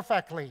out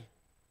perfectly.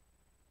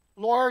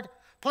 Lord,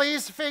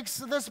 please fix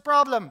this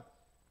problem.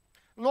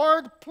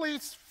 Lord,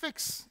 please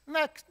fix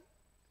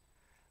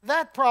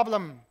that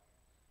problem.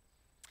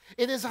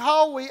 It is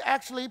how we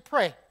actually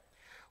pray.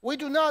 We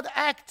do not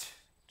act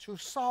to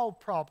solve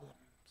problems.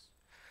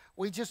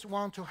 We just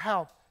want to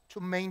help to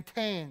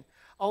maintain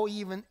or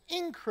even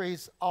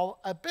increase our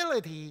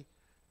ability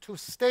to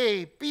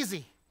stay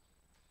busy.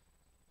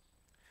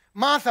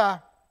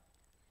 Martha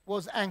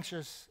was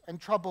anxious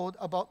and troubled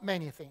about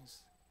many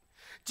things.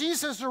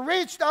 Jesus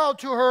reached out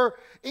to her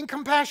in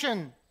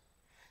compassion.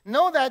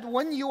 Know that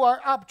when you are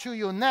up to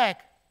your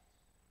neck,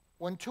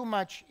 when too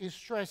much is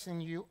stressing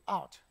you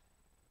out,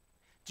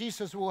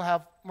 Jesus will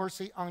have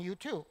mercy on you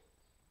too.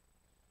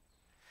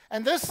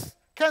 And this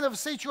kind of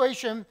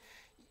situation,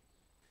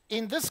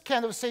 in this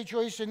kind of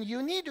situation,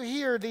 you need to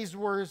hear these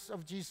words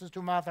of Jesus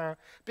to Martha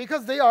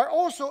because they are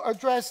also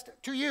addressed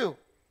to you.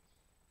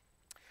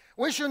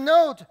 We should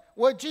note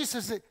what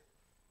Jesus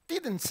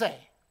didn't say.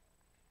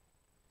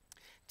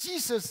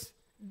 Jesus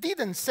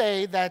didn't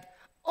say that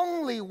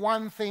only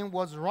one thing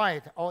was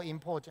right or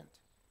important.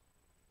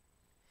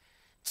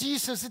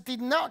 Jesus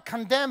did not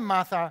condemn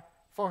Martha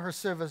for her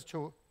service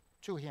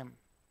to him.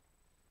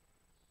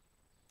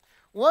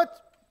 What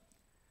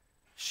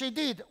she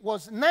did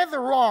was neither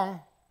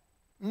wrong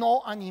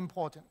nor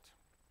unimportant.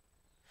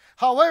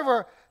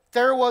 However,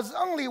 there was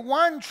only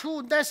one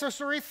true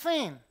necessary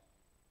thing.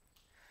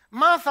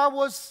 Martha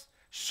was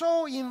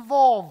so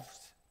involved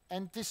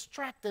and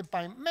distracted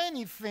by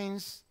many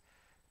things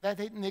that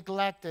it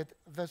neglected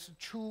this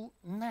true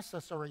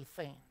necessary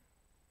thing.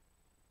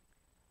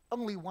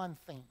 Only one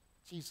thing,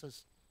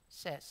 Jesus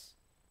says,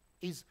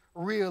 is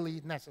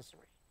really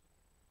necessary.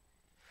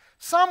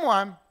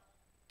 Someone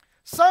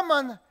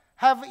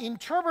have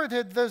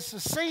interpreted this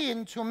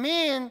saying to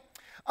mean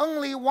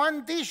only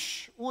one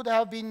dish would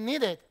have been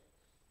needed.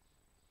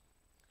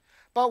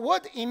 But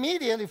what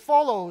immediately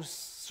follows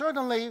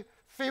certainly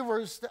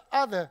favors the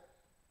other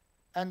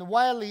and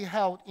widely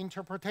held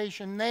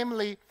interpretation,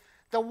 namely,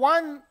 the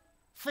one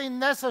thing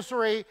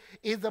necessary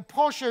is the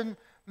portion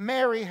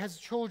Mary has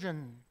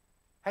chosen.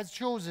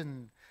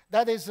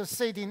 That is,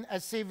 sitting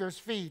at Savior's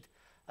feet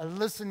and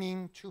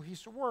listening to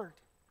his word.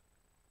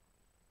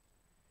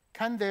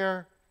 Can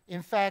there,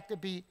 in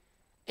fact, be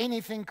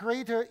anything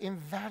greater in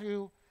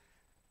value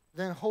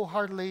than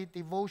wholeheartedly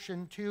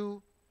devotion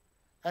to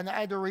and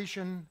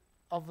adoration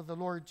of the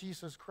Lord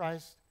Jesus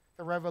Christ,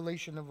 the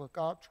revelation of a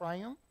God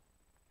triumph?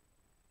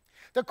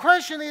 The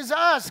question is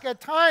asked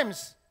at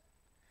times,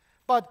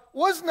 but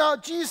was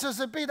not Jesus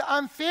a bit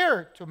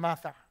unfair to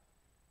Martha?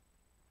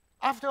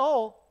 After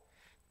all,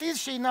 did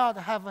she not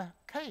have a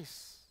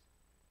case?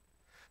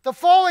 The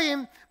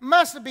following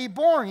must be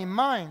borne in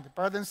mind,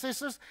 brothers and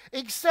sisters,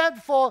 except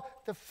for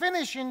the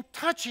finishing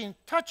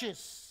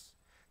touches.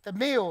 The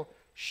meal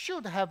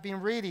should have been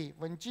ready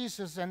when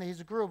Jesus and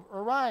his group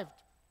arrived.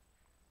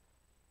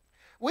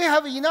 We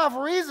have enough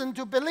reason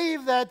to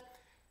believe that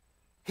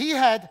he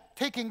had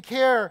taken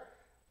care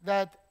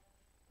that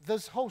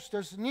this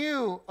hostess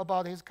knew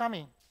about his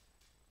coming.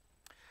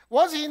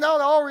 Was he not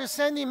already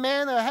sending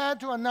men ahead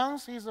to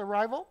announce his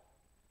arrival?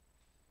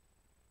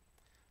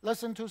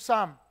 Listen to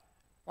Psalm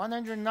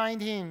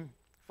 119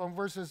 from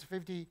verses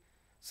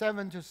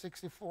 57 to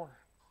 64.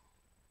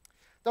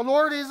 The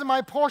Lord is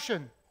my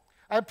portion.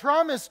 I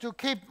promise to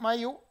keep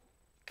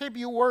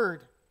your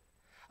word.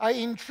 I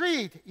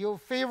entreat your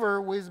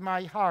favor with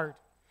my heart.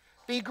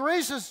 Be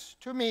gracious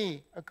to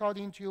me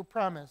according to your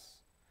promise.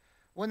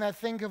 When I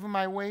think of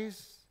my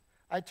ways,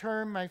 I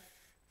turn my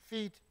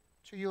feet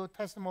to your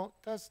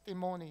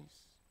testimonies.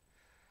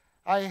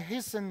 I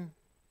hasten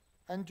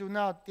and do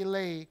not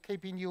delay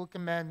keeping your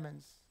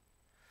commandments.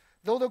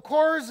 Though the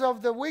cords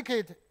of the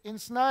wicked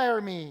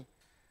ensnare me,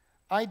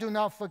 I do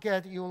not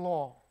forget your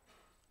law.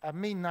 At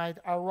midnight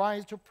I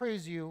rise to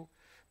praise you.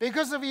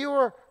 Because of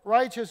your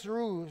righteous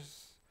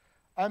rules,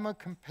 I'm a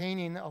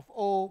companion of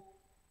all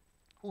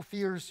who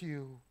fears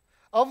you,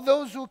 of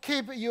those who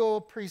keep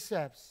your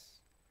precepts.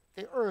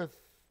 The earth,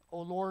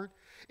 O Lord,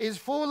 is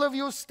full of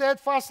your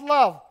steadfast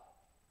love.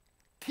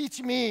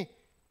 Teach me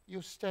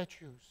your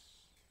statutes.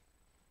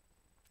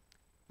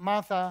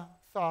 Martha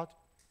thought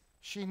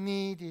she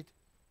needed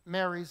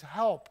Mary's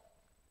help.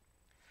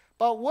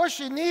 But what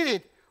she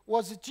needed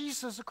was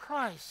Jesus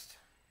Christ.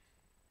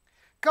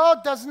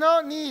 God does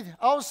not need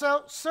our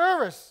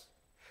service,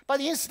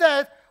 but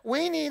instead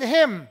we need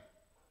him.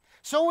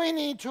 So we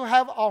need to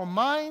have our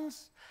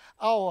minds,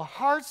 our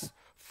hearts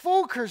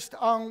focused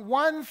on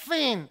one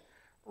thing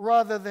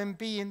rather than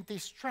being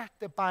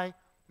distracted by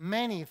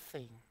many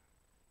things.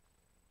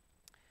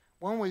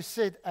 When we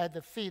sit at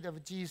the feet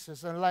of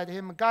Jesus and let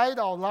him guide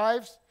our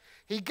lives,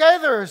 he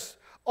gathers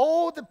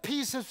all the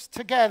pieces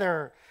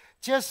together,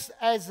 just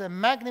as a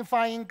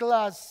magnifying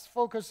glass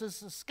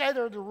focuses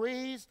scattered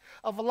rays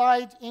of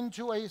light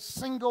into a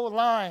single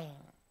line.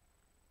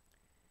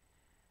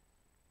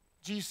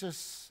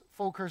 Jesus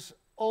focuses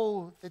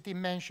all the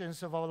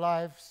dimensions of our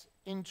lives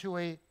into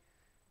a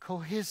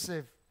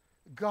cohesive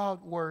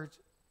Godward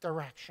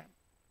direction.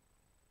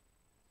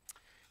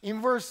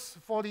 In verse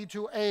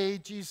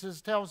 42a,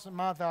 Jesus tells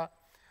Martha,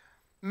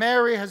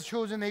 Mary has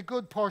chosen a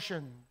good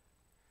portion.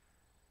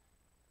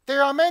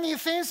 There are many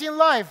things in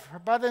life,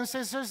 brothers and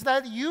sisters,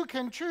 that you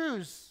can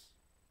choose.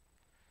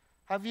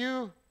 Have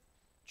you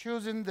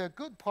chosen the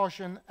good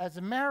portion as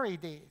Mary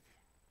did?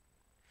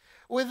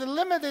 With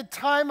limited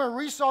time and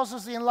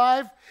resources in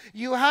life,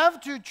 you have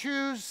to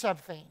choose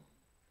something.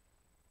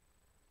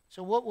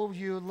 So what will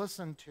you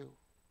listen to?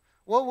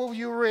 What will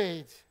you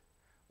read?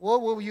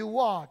 What will you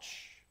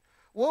watch?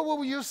 What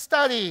will you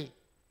study?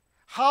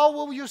 How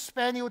will you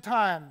spend your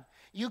time?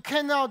 You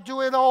cannot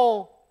do it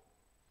all,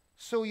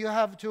 so you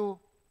have to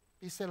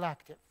be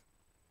selective.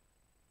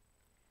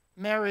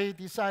 Mary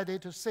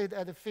decided to sit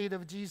at the feet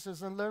of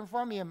Jesus and learn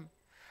from him.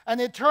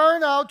 And it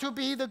turned out to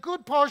be the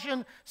good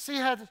portion she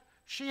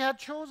had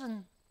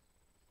chosen.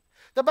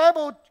 The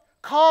Bible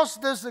calls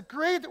this a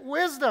great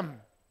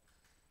wisdom.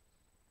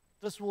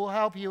 This will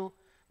help you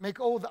make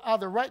all the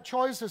other right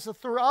choices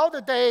throughout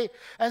the day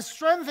and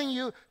strengthen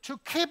you to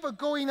keep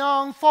going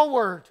on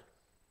forward.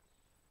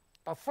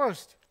 But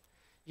first,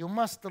 you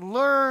must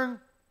learn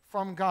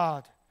from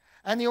God,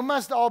 and you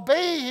must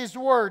obey his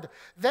word.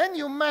 Then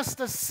you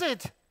must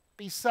sit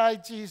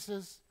beside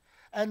Jesus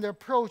and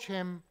approach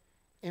him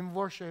in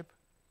worship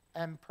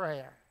and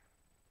prayer.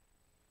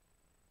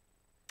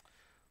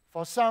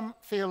 For some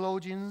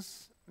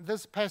theologians,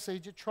 this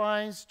passage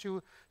tries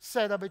to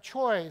set up a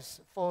choice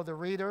for the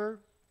reader.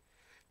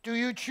 Do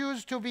you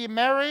choose to be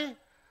Mary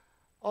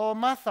or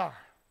Martha?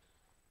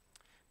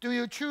 Do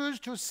you choose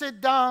to sit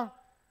down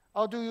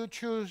or do you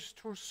choose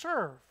to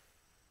serve?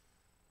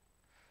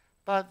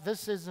 But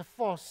this is a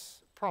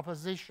false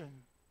proposition.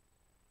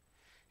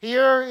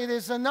 Here it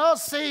is not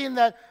saying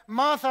that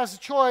Martha's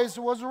choice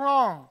was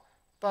wrong,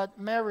 but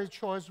Mary's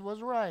choice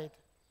was right.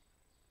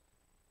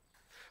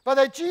 But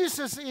that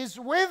Jesus is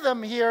with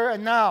them here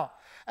and now,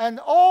 and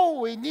all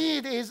we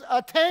need is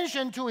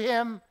attention to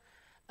him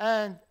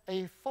and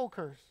a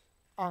focus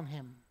on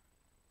him.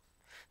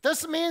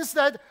 This means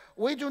that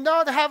we do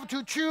not have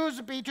to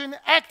choose between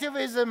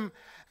activism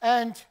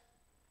and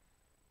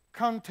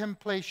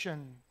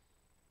contemplation.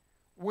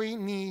 We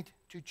need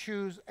to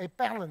choose a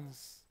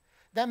balance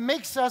that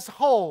makes us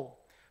whole,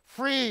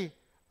 free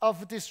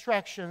of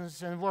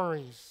distractions and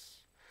worries.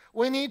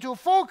 We need to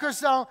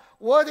focus on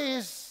what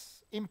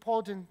is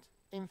important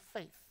in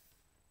faith.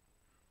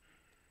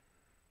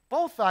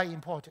 Both are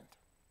important.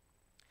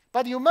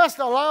 But you must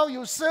allow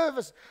your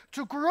service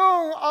to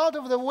grow out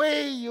of the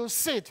way you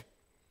sit.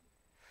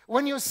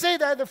 When you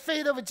sit at the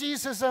feet of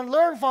Jesus and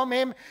learn from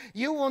him,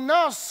 you will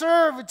not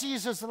serve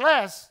Jesus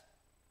less,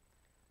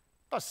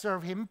 but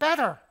serve him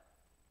better.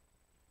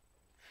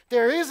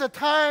 There is a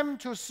time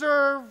to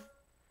serve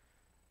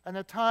and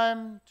a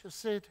time to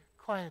sit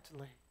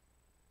quietly.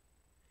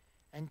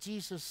 And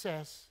Jesus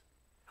says,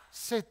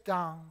 sit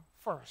down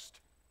first.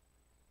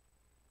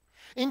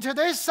 In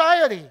today's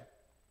society,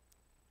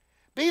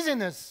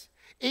 busyness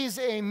is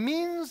a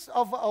means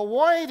of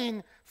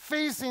avoiding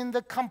facing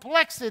the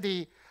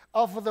complexity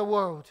of the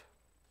world.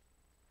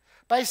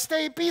 By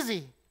staying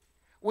busy,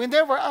 we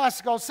never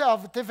ask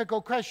ourselves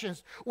difficult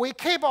questions. We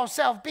keep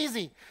ourselves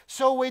busy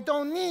so we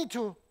don't need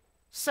to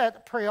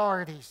set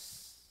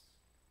priorities.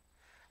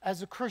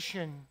 As a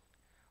Christian,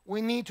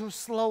 we need to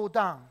slow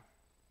down,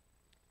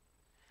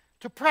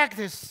 to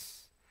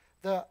practice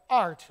the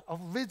art of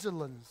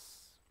vigilance,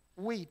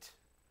 wait,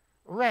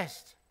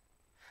 rest,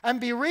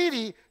 and be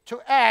ready to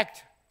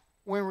act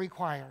when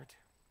required.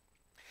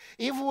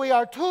 If we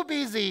are too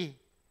busy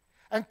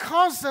and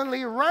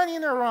constantly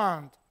running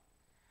around,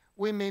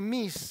 we may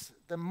miss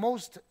the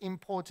most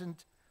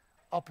important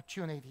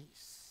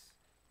opportunities.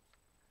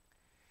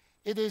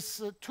 It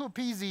is too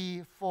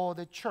busy for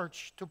the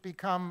church to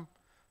become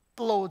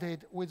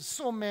bloated with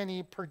so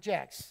many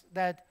projects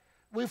that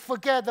we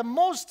forget the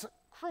most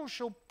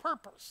crucial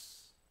purpose.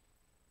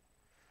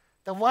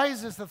 The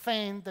wisest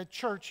thing the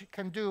church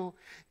can do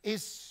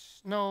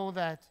is know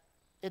that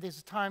it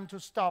is time to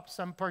stop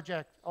some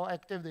project or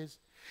activities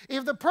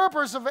if the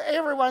purpose of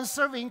everyone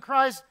serving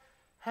Christ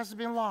has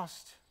been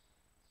lost.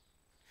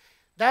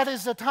 That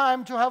is the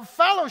time to have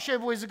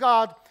fellowship with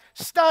God,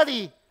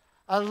 study,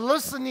 and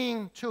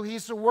listening to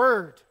his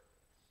word.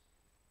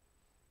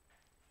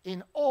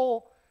 In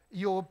all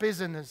your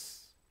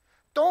business,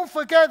 don't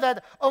forget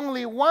that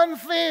only one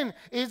thing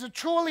is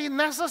truly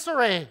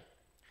necessary.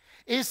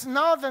 It's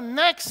not the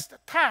next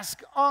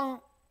task on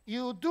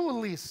your to-do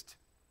list.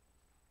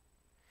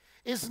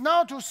 It's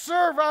not to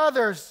serve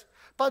others,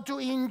 but to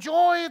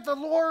enjoy the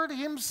Lord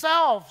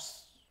himself.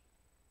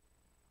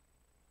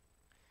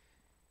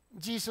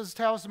 Jesus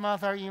tells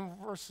Martha in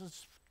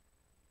verses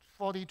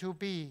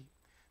 42b,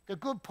 the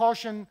good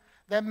portion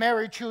that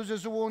Mary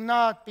chooses will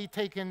not be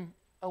taken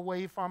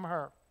away from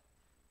her.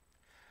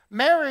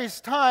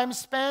 Mary's time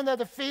spent at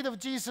the feet of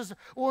Jesus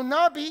will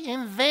not be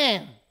in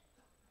vain.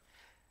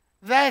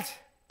 That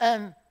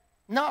and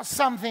not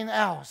something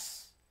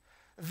else.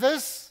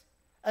 This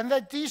and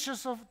that dish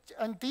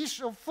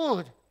of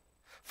food,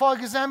 for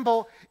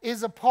example,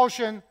 is a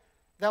portion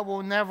that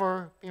will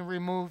never be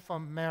removed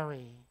from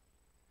Mary.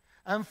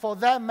 And for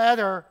that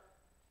matter,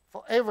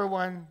 for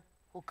everyone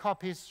who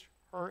copies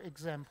her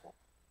example.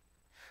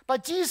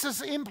 But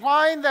Jesus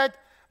implying that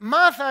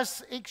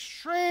Martha's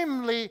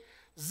extremely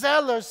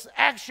zealous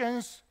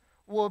actions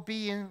were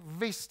being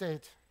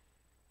wasted.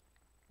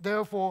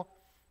 Therefore,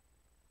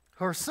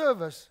 her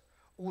service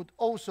would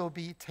also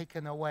be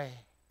taken away,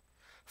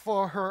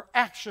 for her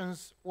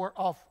actions were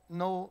of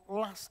no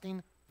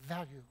lasting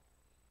value.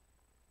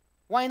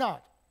 Why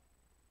not?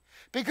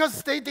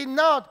 Because they did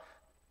not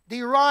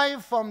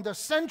derive from the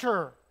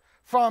center,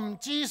 from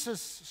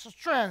Jesus'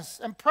 strength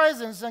and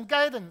presence and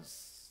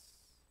guidance.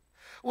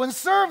 When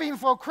serving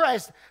for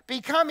Christ,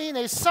 becoming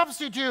a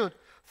substitute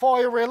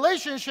for a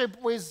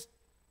relationship with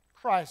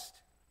Christ,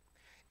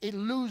 it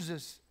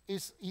loses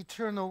its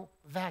eternal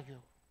value.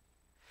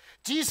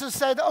 Jesus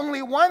said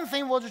only one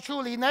thing was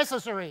truly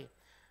necessary.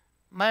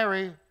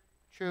 Mary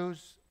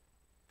chose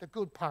the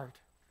good part,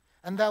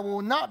 and that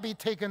will not be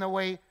taken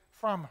away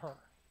from her.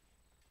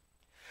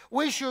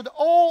 We should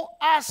all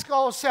ask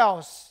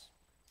ourselves,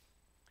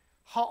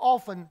 how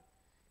often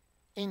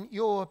in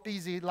your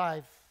busy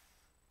life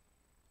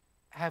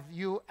have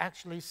you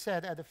actually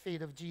sat at the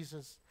feet of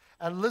Jesus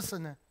and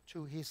listened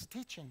to his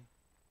teaching?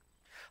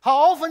 How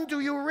often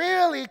do you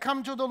really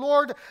come to the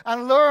Lord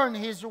and learn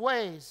his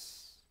ways?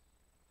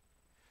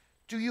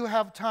 Do you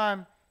have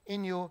time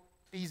in your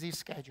busy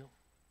schedule?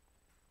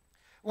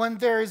 When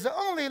there is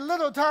only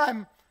little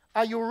time,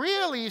 are you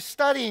really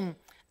studying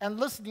and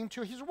listening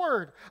to his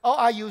word? Or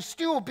are you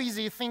still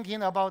busy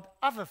thinking about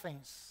other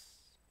things?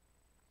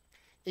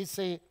 It's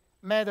a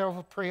matter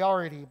of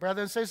priority.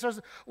 Brothers and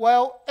sisters,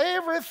 well,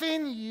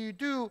 everything you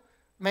do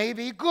may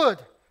be good,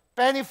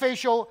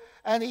 beneficial,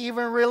 and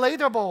even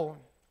relatable.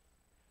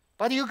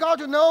 But you got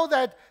to know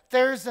that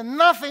there's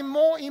nothing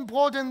more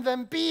important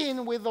than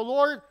being with the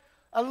Lord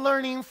and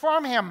learning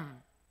from Him.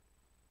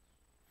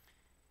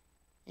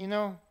 You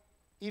know,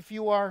 if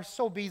you are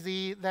so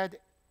busy that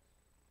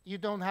you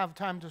don't have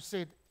time to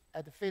sit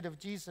at the feet of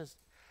Jesus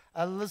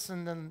and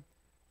listen and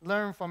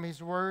learn from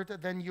His Word,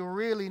 then you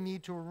really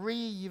need to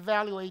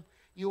reevaluate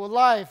your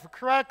life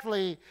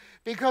correctly,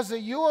 because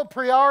your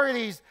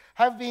priorities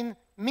have been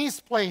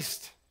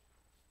misplaced.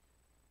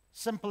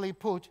 Simply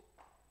put,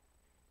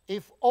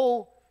 if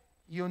all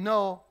you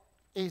know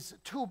is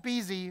too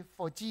busy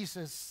for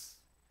Jesus,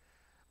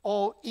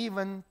 or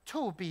even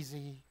too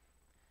busy,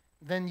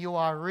 then you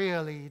are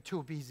really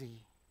too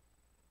busy.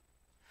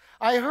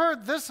 I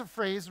heard this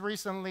phrase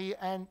recently,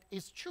 and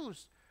it's true.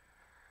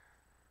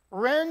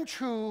 Ran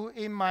true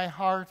in my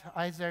heart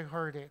as I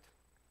heard it.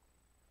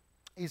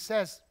 It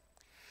says,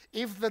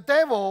 if the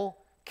devil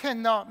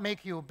cannot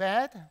make you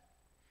bad,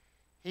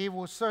 he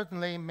will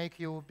certainly make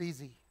you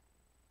busy.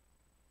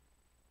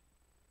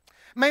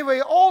 May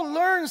we all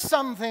learn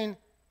something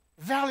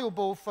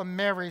valuable from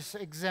Mary's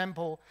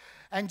example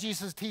and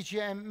Jesus' teaching,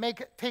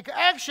 and take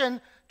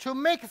action to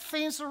make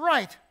things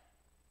right.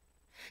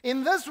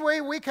 In this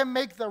way, we can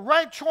make the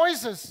right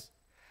choices,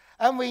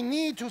 and we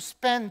need to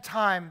spend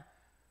time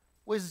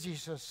with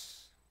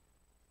Jesus.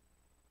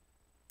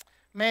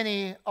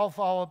 Many of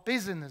our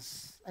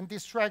business and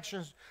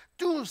distractions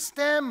do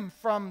stem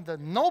from the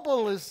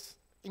noblest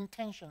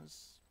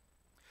intentions.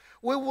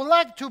 We would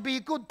like to be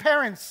good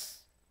parents,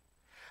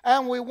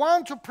 and we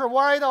want to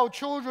provide our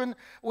children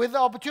with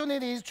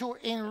opportunities to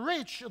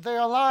enrich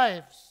their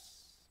lives.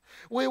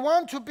 We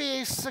want to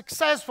be a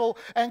successful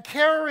and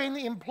caring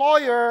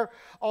employer,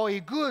 or a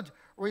good,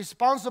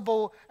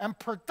 responsible, and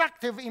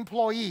productive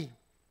employee.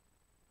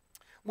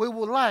 We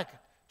would like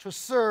to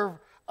serve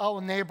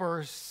our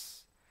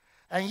neighbors.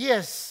 And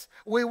yes,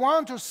 we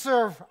want to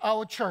serve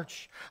our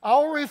church,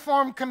 our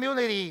Reformed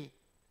community.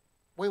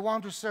 We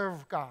want to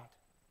serve God.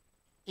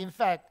 In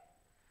fact,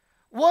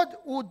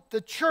 what would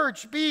the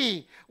church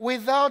be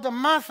without the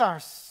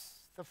Marthas,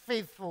 the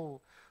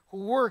faithful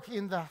who work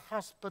in the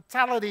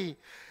hospitality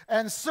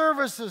and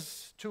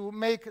services to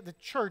make the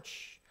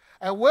church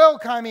a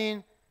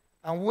welcoming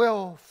and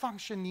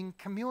well-functioning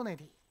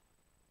community?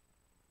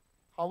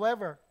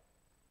 However,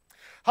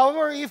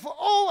 if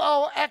all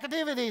our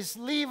activities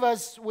leave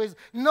us with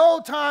no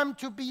time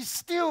to be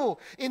still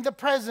in the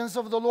presence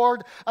of the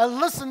Lord and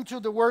listen to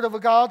the Word of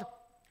God,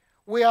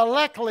 we are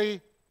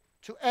likely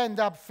to end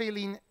up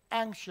feeling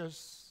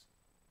anxious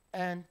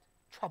and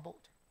troubled.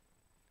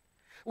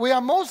 We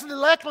are most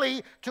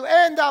likely to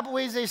end up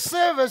with a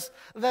service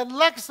that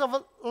lacks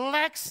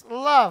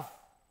love,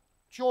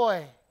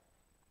 joy,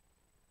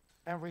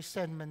 and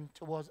resentment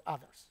towards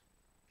others.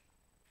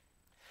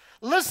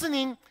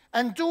 Listening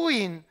and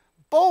doing,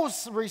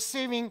 both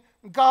receiving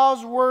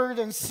God's word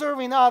and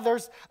serving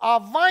others, are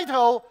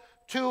vital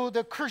to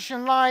the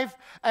Christian life,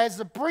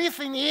 as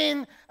breathing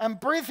in and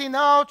breathing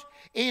out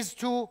is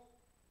to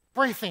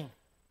breathing.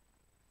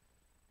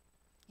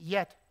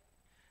 Yet,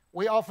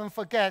 we often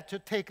forget to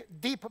take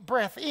deep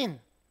breath in.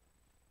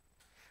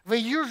 We're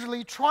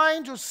usually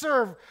trying to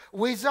serve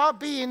without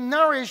being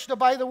nourished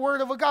by the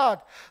Word of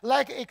God,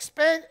 like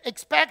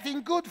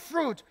expecting good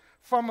fruit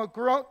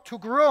to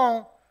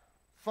grow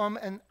from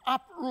an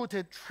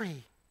uprooted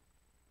tree.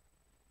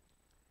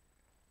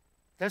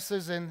 This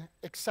is an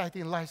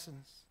exciting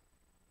lesson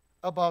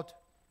about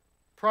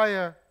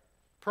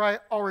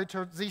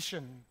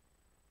prioritization.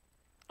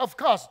 Of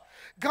course,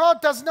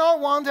 God does not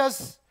want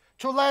us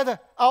to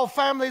let our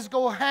families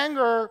go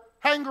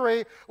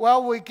hungry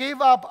while we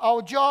give up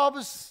our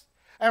jobs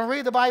and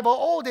read the Bible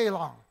all day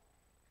long.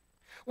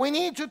 We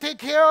need to take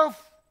care of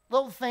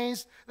those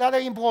things that are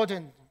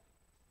important.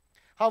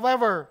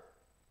 However,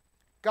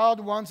 God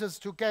wants us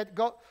to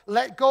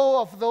let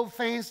go of those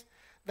things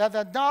that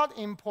are not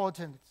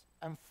important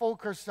and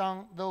focus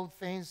on those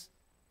things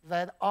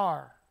that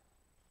are.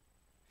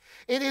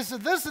 It is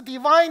this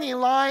dividing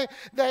line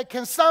that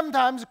can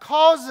sometimes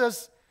cause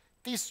us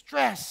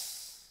distress.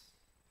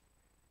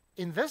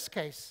 In this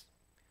case,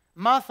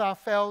 Martha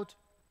felt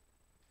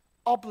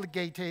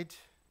obligated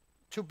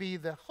to be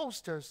the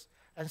hostess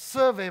and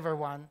serve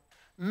everyone.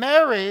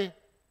 Mary,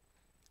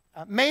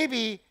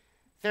 maybe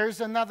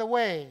there's another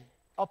way,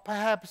 or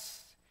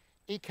perhaps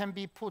it can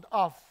be put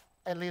off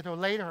a little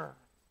later.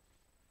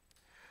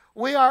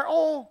 We are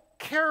all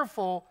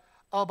careful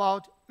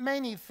about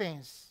many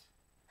things,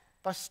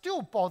 but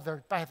still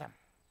bothered by them.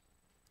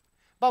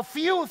 But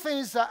few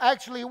things are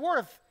actually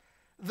worth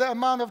the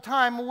amount of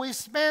time we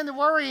spend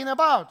worrying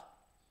about.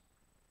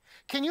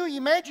 Can you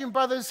imagine,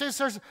 brothers and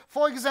sisters,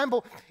 for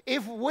example,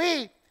 if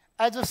we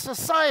as a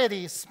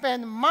society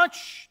spend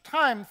much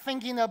time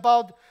thinking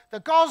about the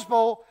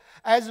gospel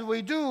as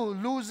we do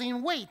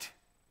losing weight?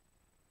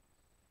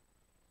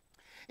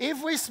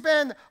 If we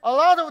spend a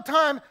lot of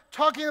time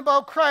talking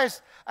about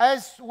Christ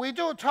as we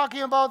do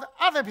talking about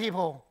other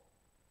people?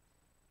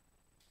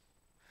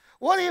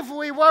 What if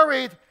we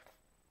worried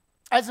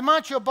as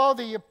much about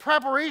the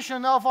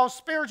preparation of our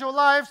spiritual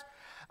lives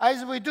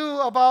as we do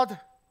about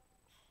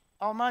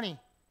our money.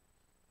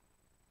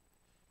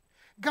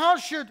 God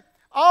should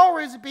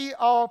always be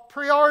our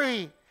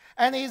priority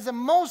and is the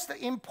most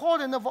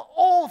important of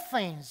all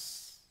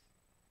things.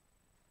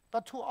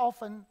 But too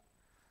often,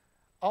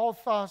 our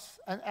thoughts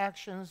and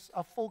actions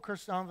are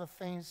focused on the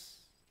things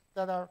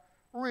that are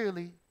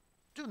really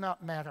do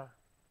not matter.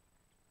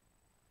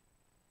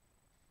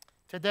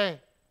 Today,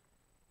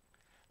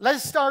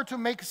 let's start to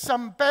make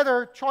some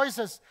better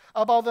choices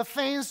about the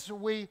things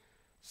we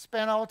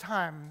spend our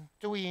time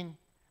doing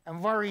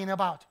and worrying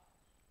about.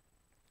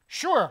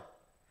 Sure,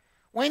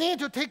 we need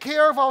to take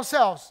care of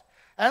ourselves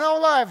and our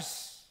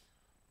lives.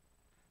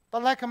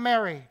 But like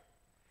Mary,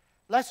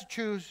 let's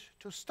choose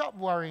to stop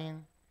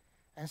worrying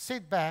and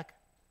sit back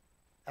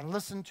and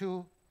listen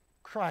to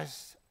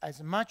Christ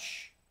as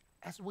much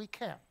as we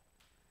can.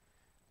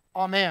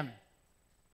 Amen.